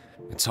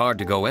 It's hard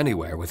to go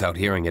anywhere without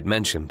hearing it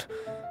mentioned.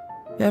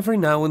 Every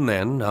now and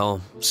then,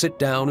 I'll sit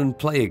down and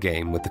play a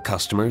game with the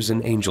customers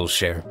in Angel's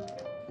Share.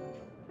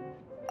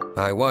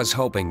 I was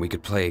hoping we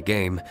could play a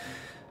game,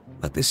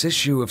 but this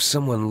issue of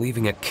someone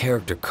leaving a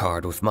character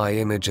card with my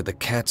image of the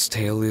cat's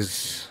tail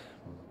is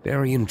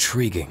very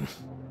intriguing.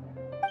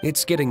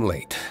 It's getting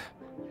late,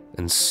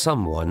 and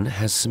someone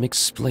has some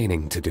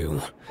explaining to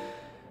do.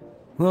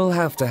 We'll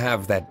have to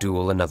have that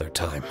duel another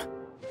time.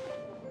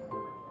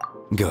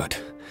 Good.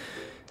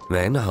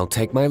 Then I'll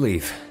take my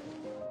leave.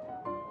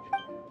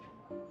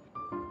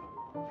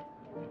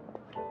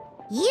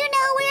 You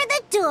know where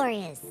the door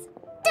is.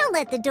 Don't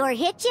let the door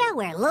hit you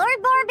where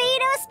Lord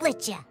Barbados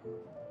split you.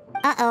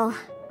 Uh-oh.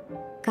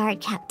 Guard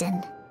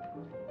captain.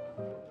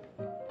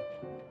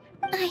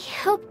 I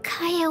hope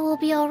Kaya will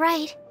be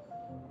alright.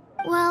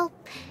 Well,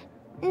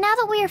 now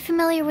that we are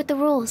familiar with the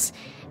rules,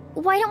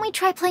 why don't we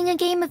try playing a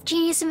game of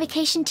Genius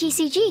Invocation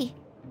TCG?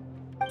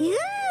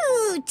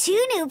 Ooh,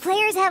 2 new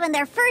players having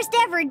their first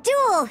ever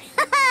duel.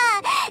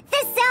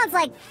 This sounds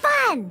like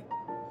fun!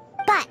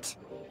 But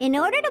in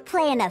order to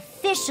play an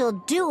official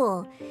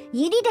duel,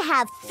 you need to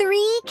have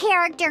 3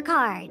 character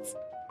cards.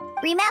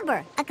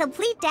 Remember, a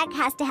complete deck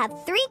has to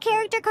have 3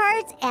 character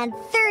cards and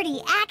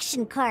 30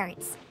 action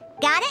cards.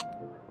 Got it?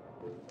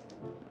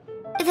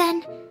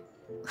 Then,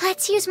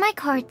 let's use my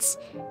cards.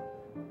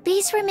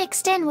 These were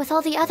mixed in with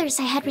all the others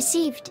I had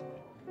received.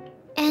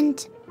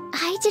 And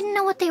I didn't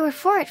know what they were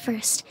for at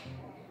first.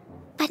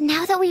 But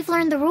now that we've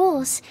learned the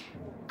rules,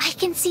 I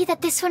can see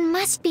that this one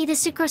must be the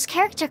Sucrose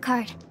character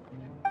card.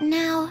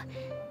 Now,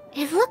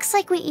 it looks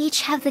like we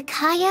each have the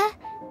Kaya,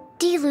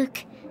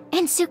 Diluc,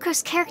 and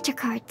Sucrose character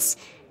cards.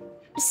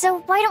 So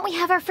why don't we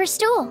have our first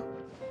duel?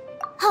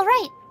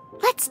 Alright,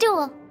 let's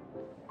duel.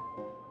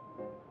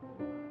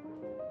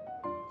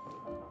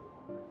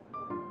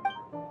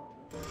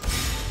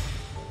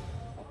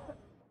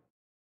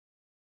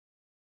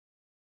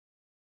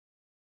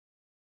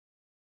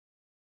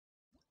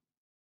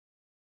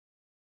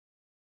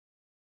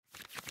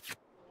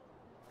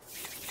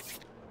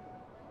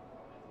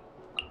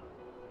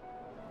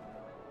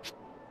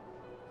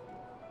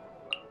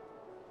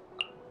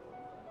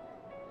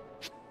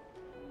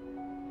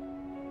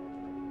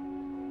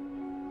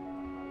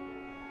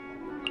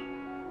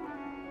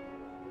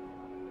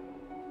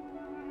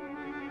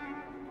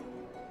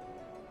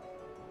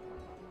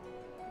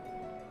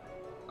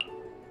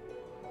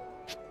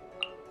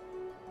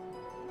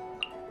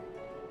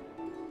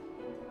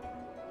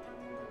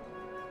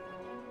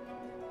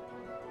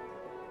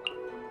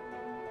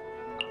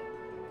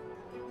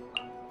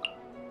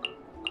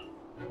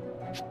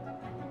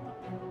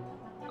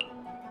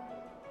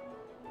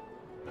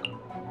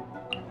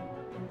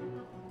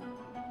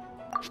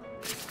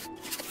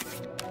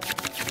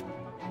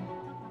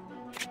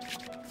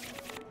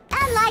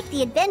 Unlike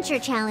the adventure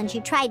challenge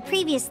you tried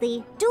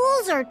previously,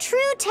 duels are true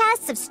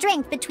tests of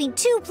strength between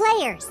 2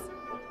 players.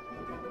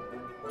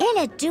 In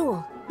a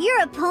duel,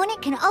 your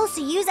opponent can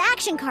also use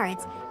action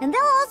cards, and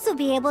they'll also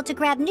be able to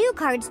grab new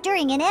cards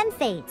during an end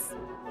phase.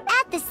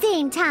 At the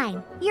same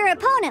time, your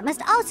opponent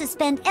must also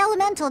spend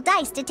elemental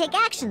dice to take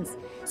actions,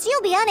 so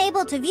you'll be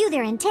unable to view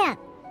their intent.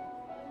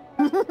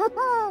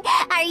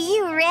 Are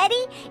you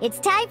ready? It's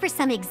time for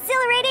some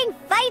exhilarating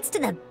fights to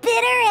the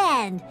bitter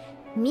end.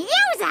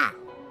 Musa!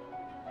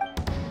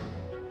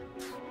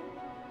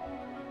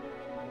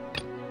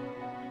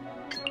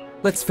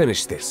 Let's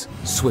finish this,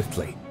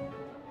 swiftly.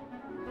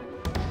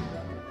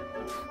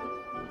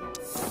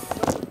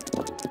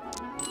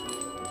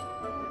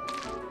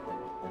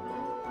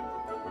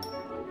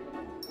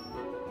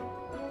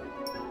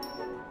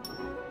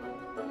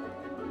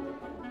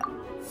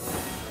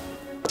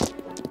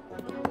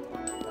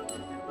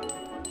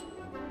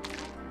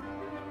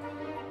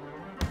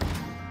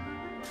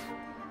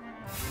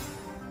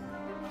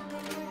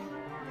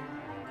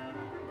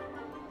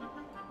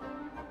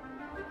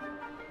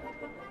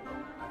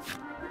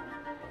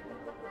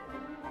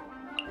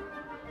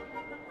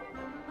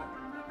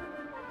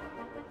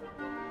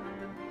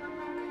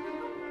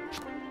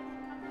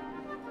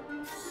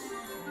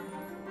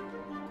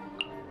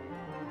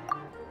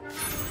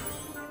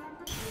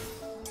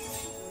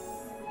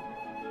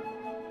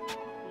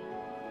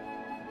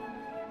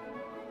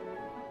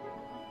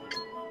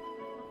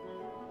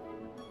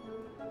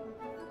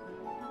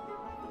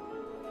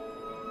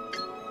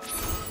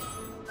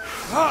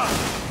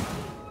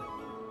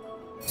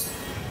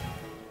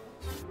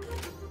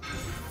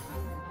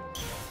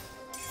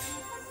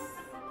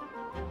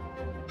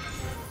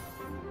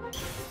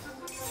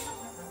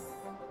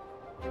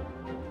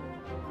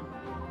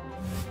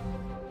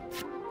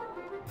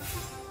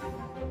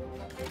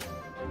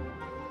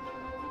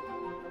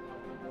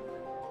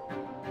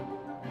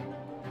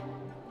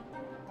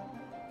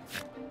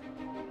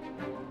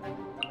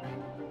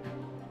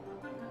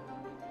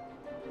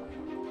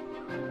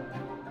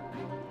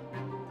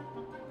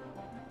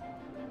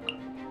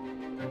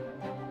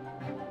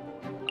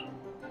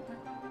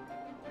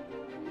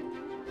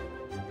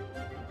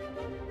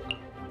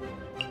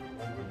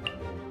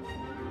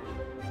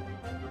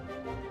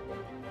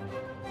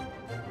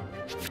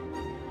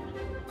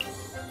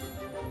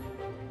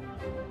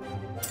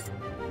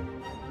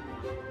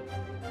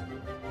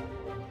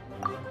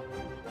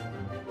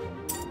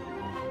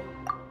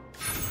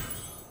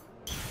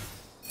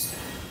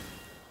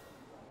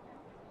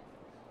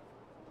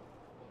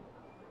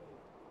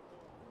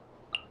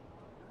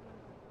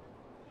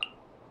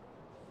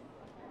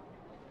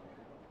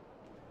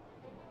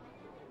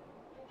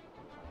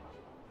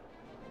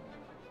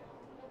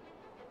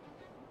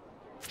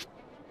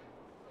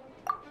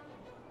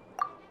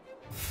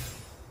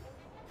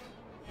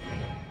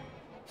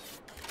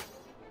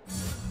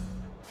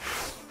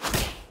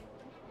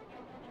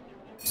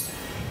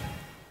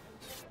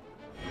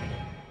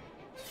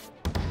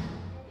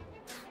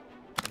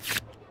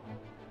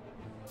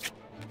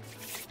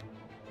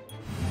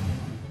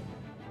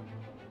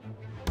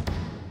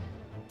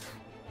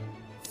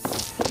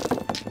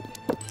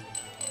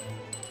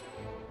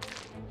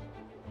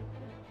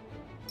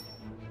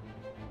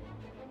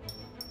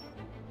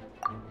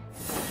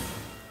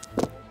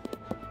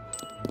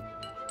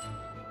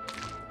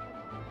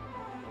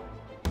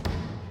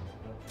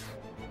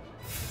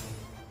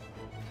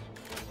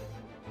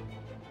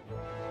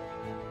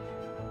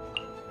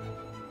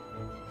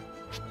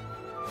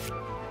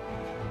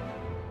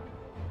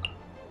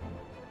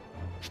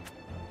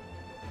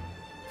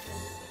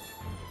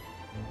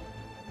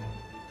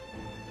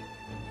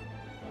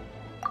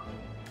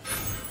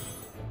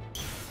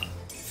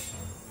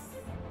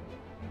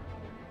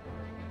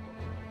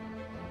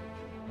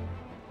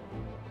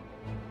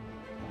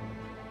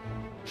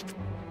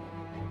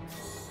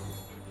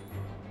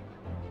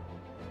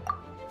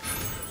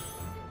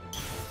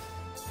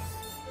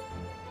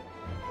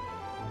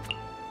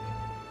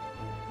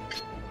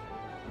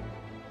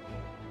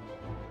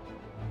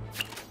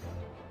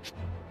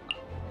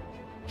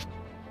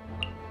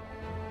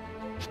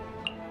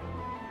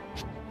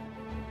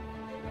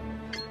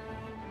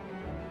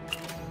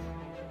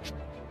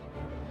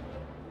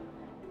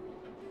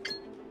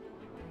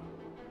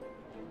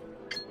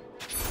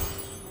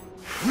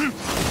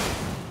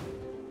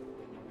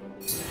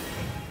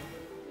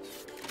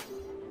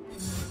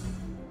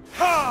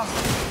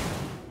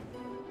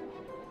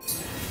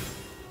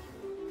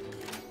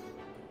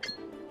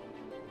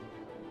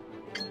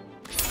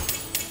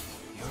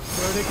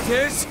 Verdict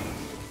is...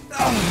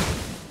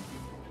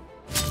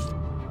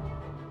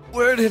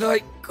 Where did I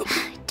go?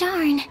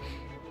 Darn.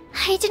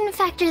 I didn't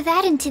factor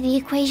that into the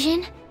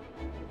equation.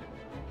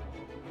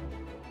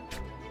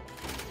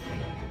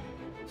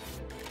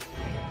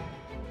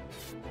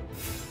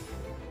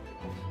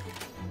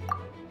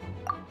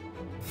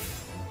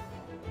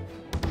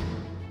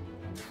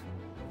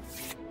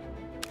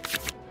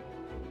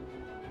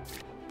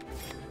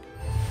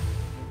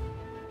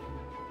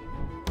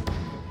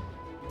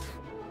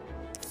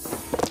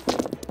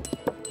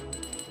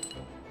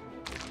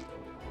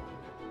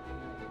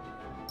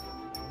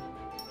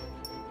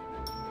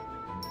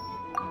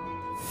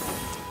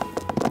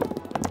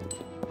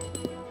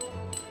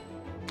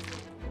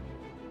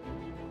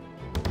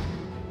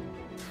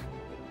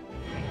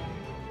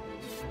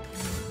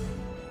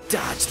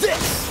 Dodge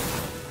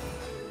this!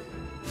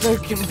 There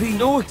can be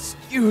no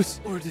excuse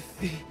or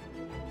defeat.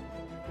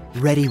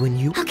 Ready when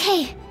you...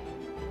 Okay.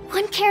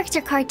 One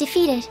character card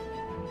defeated.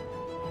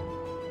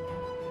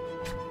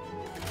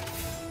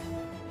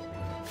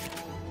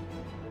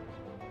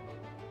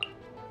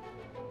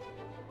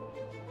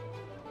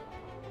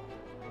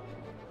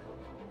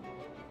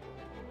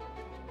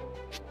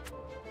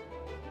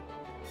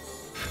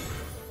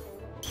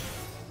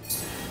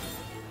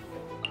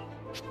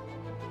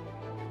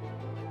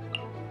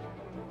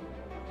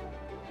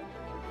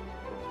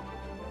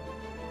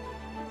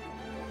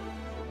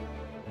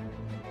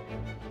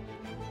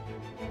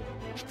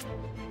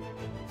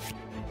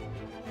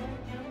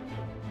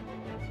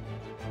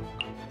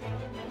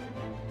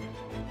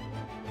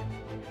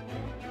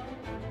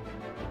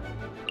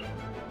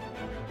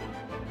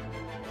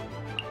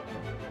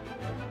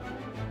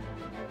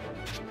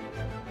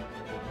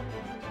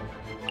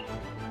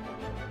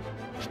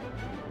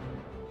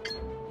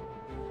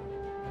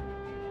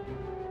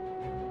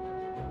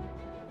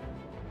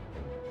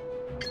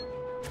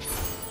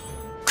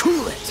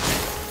 Cool it!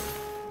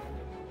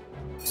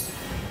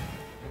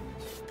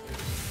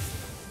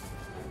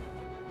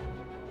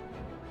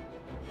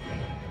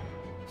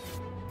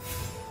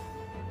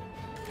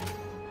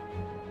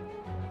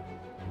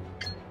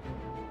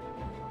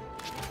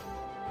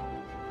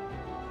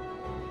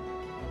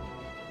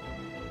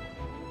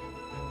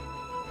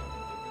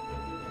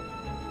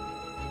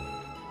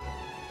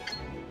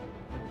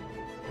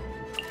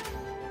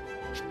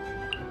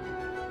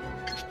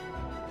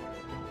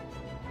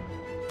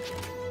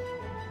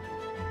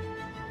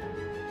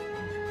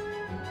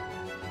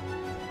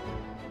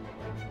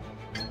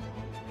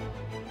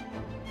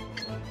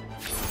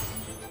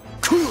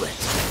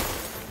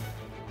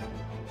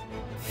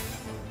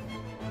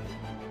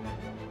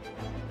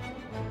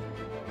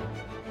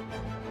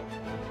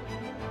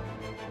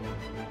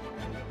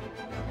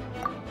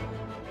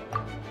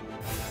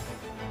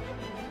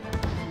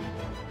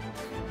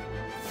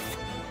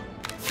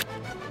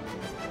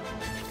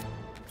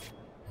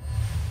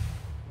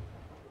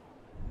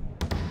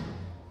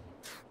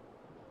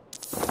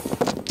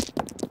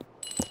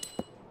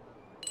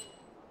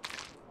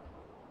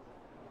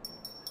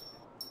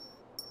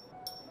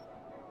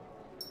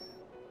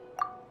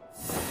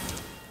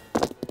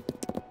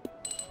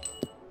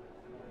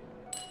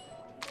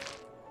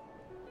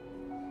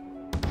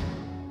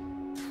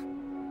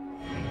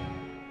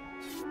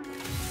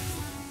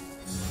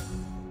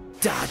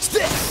 Dodge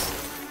this!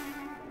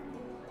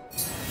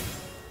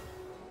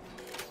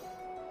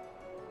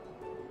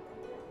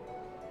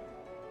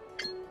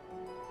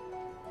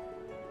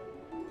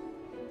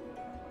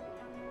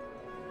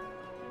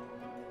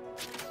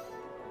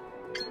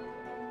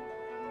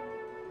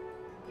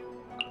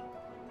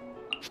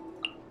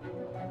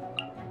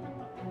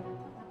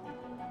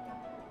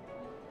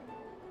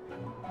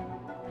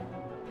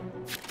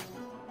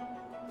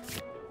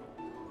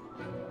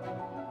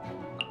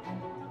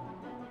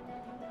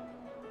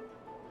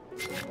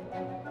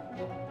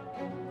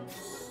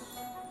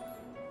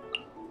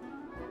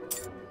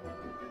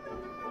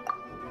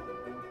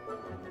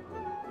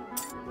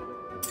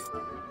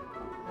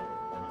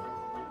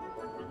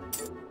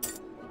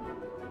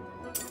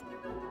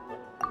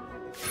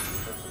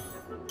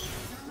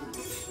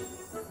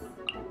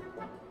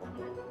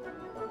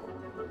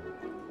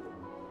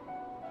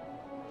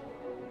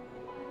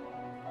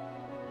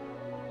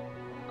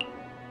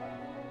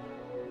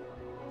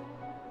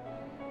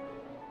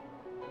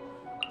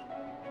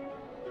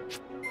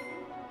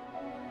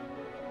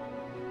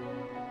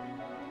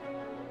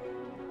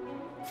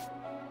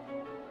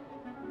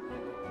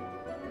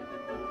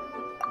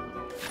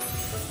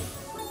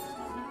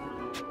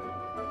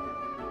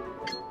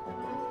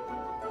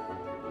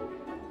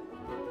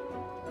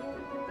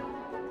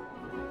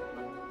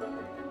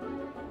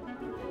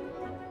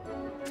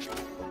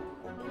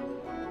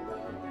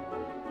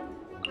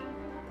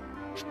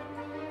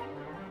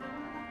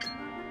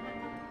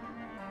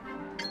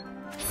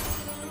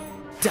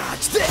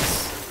 Dodge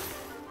this!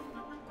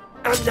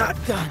 I'm not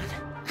done.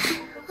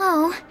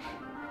 Oh,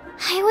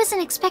 I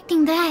wasn't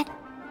expecting that.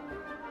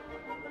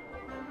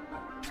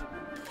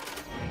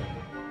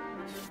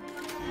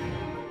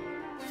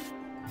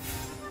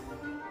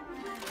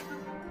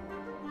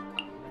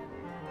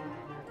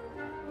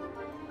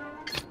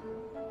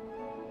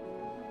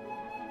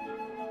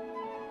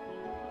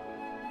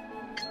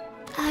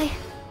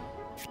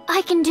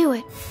 I can do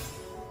it.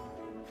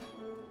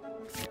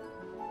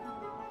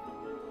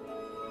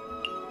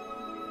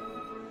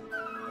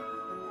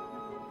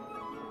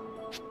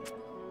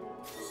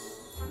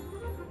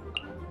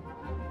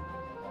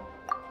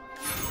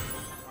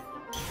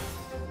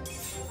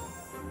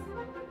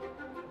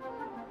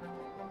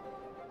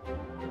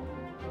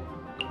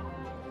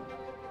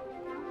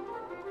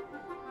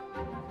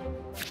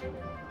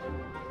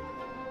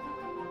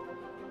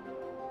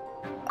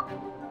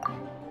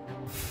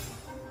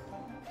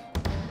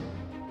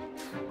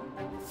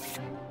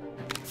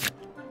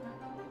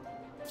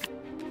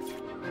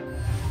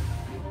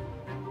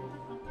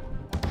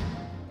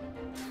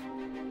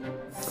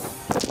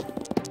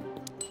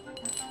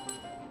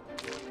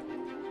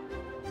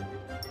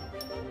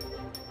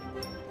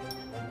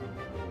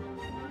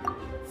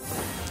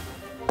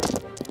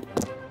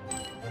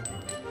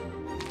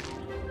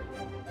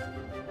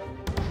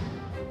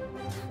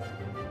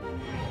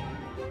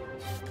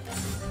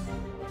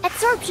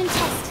 Absorption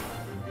test.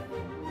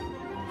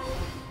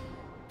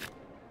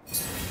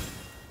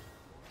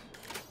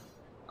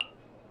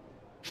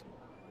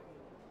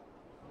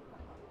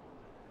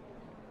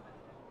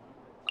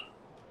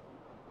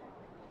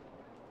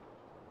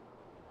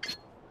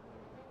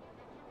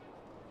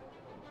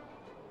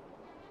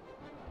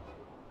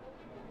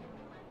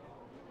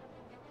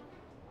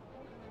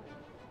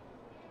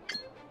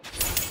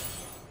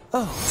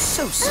 Oh,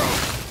 so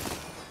sorry.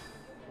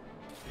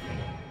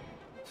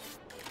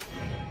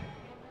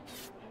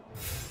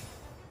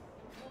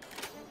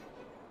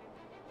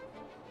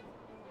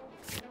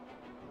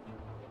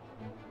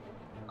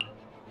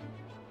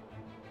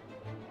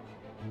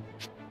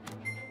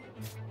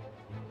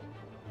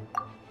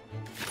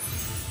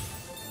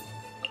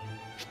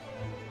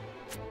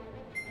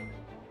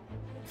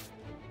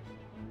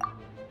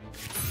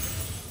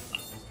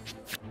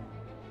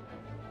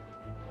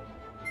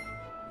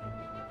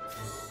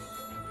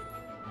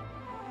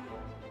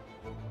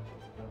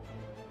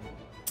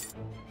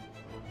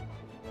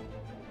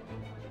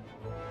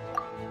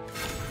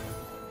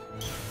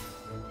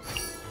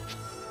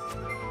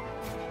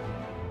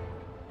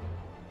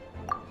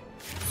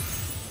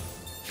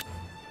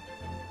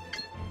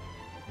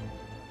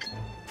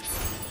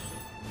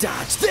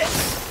 Dodge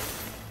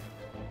this!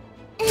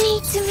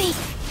 Need to make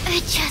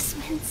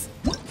adjustments.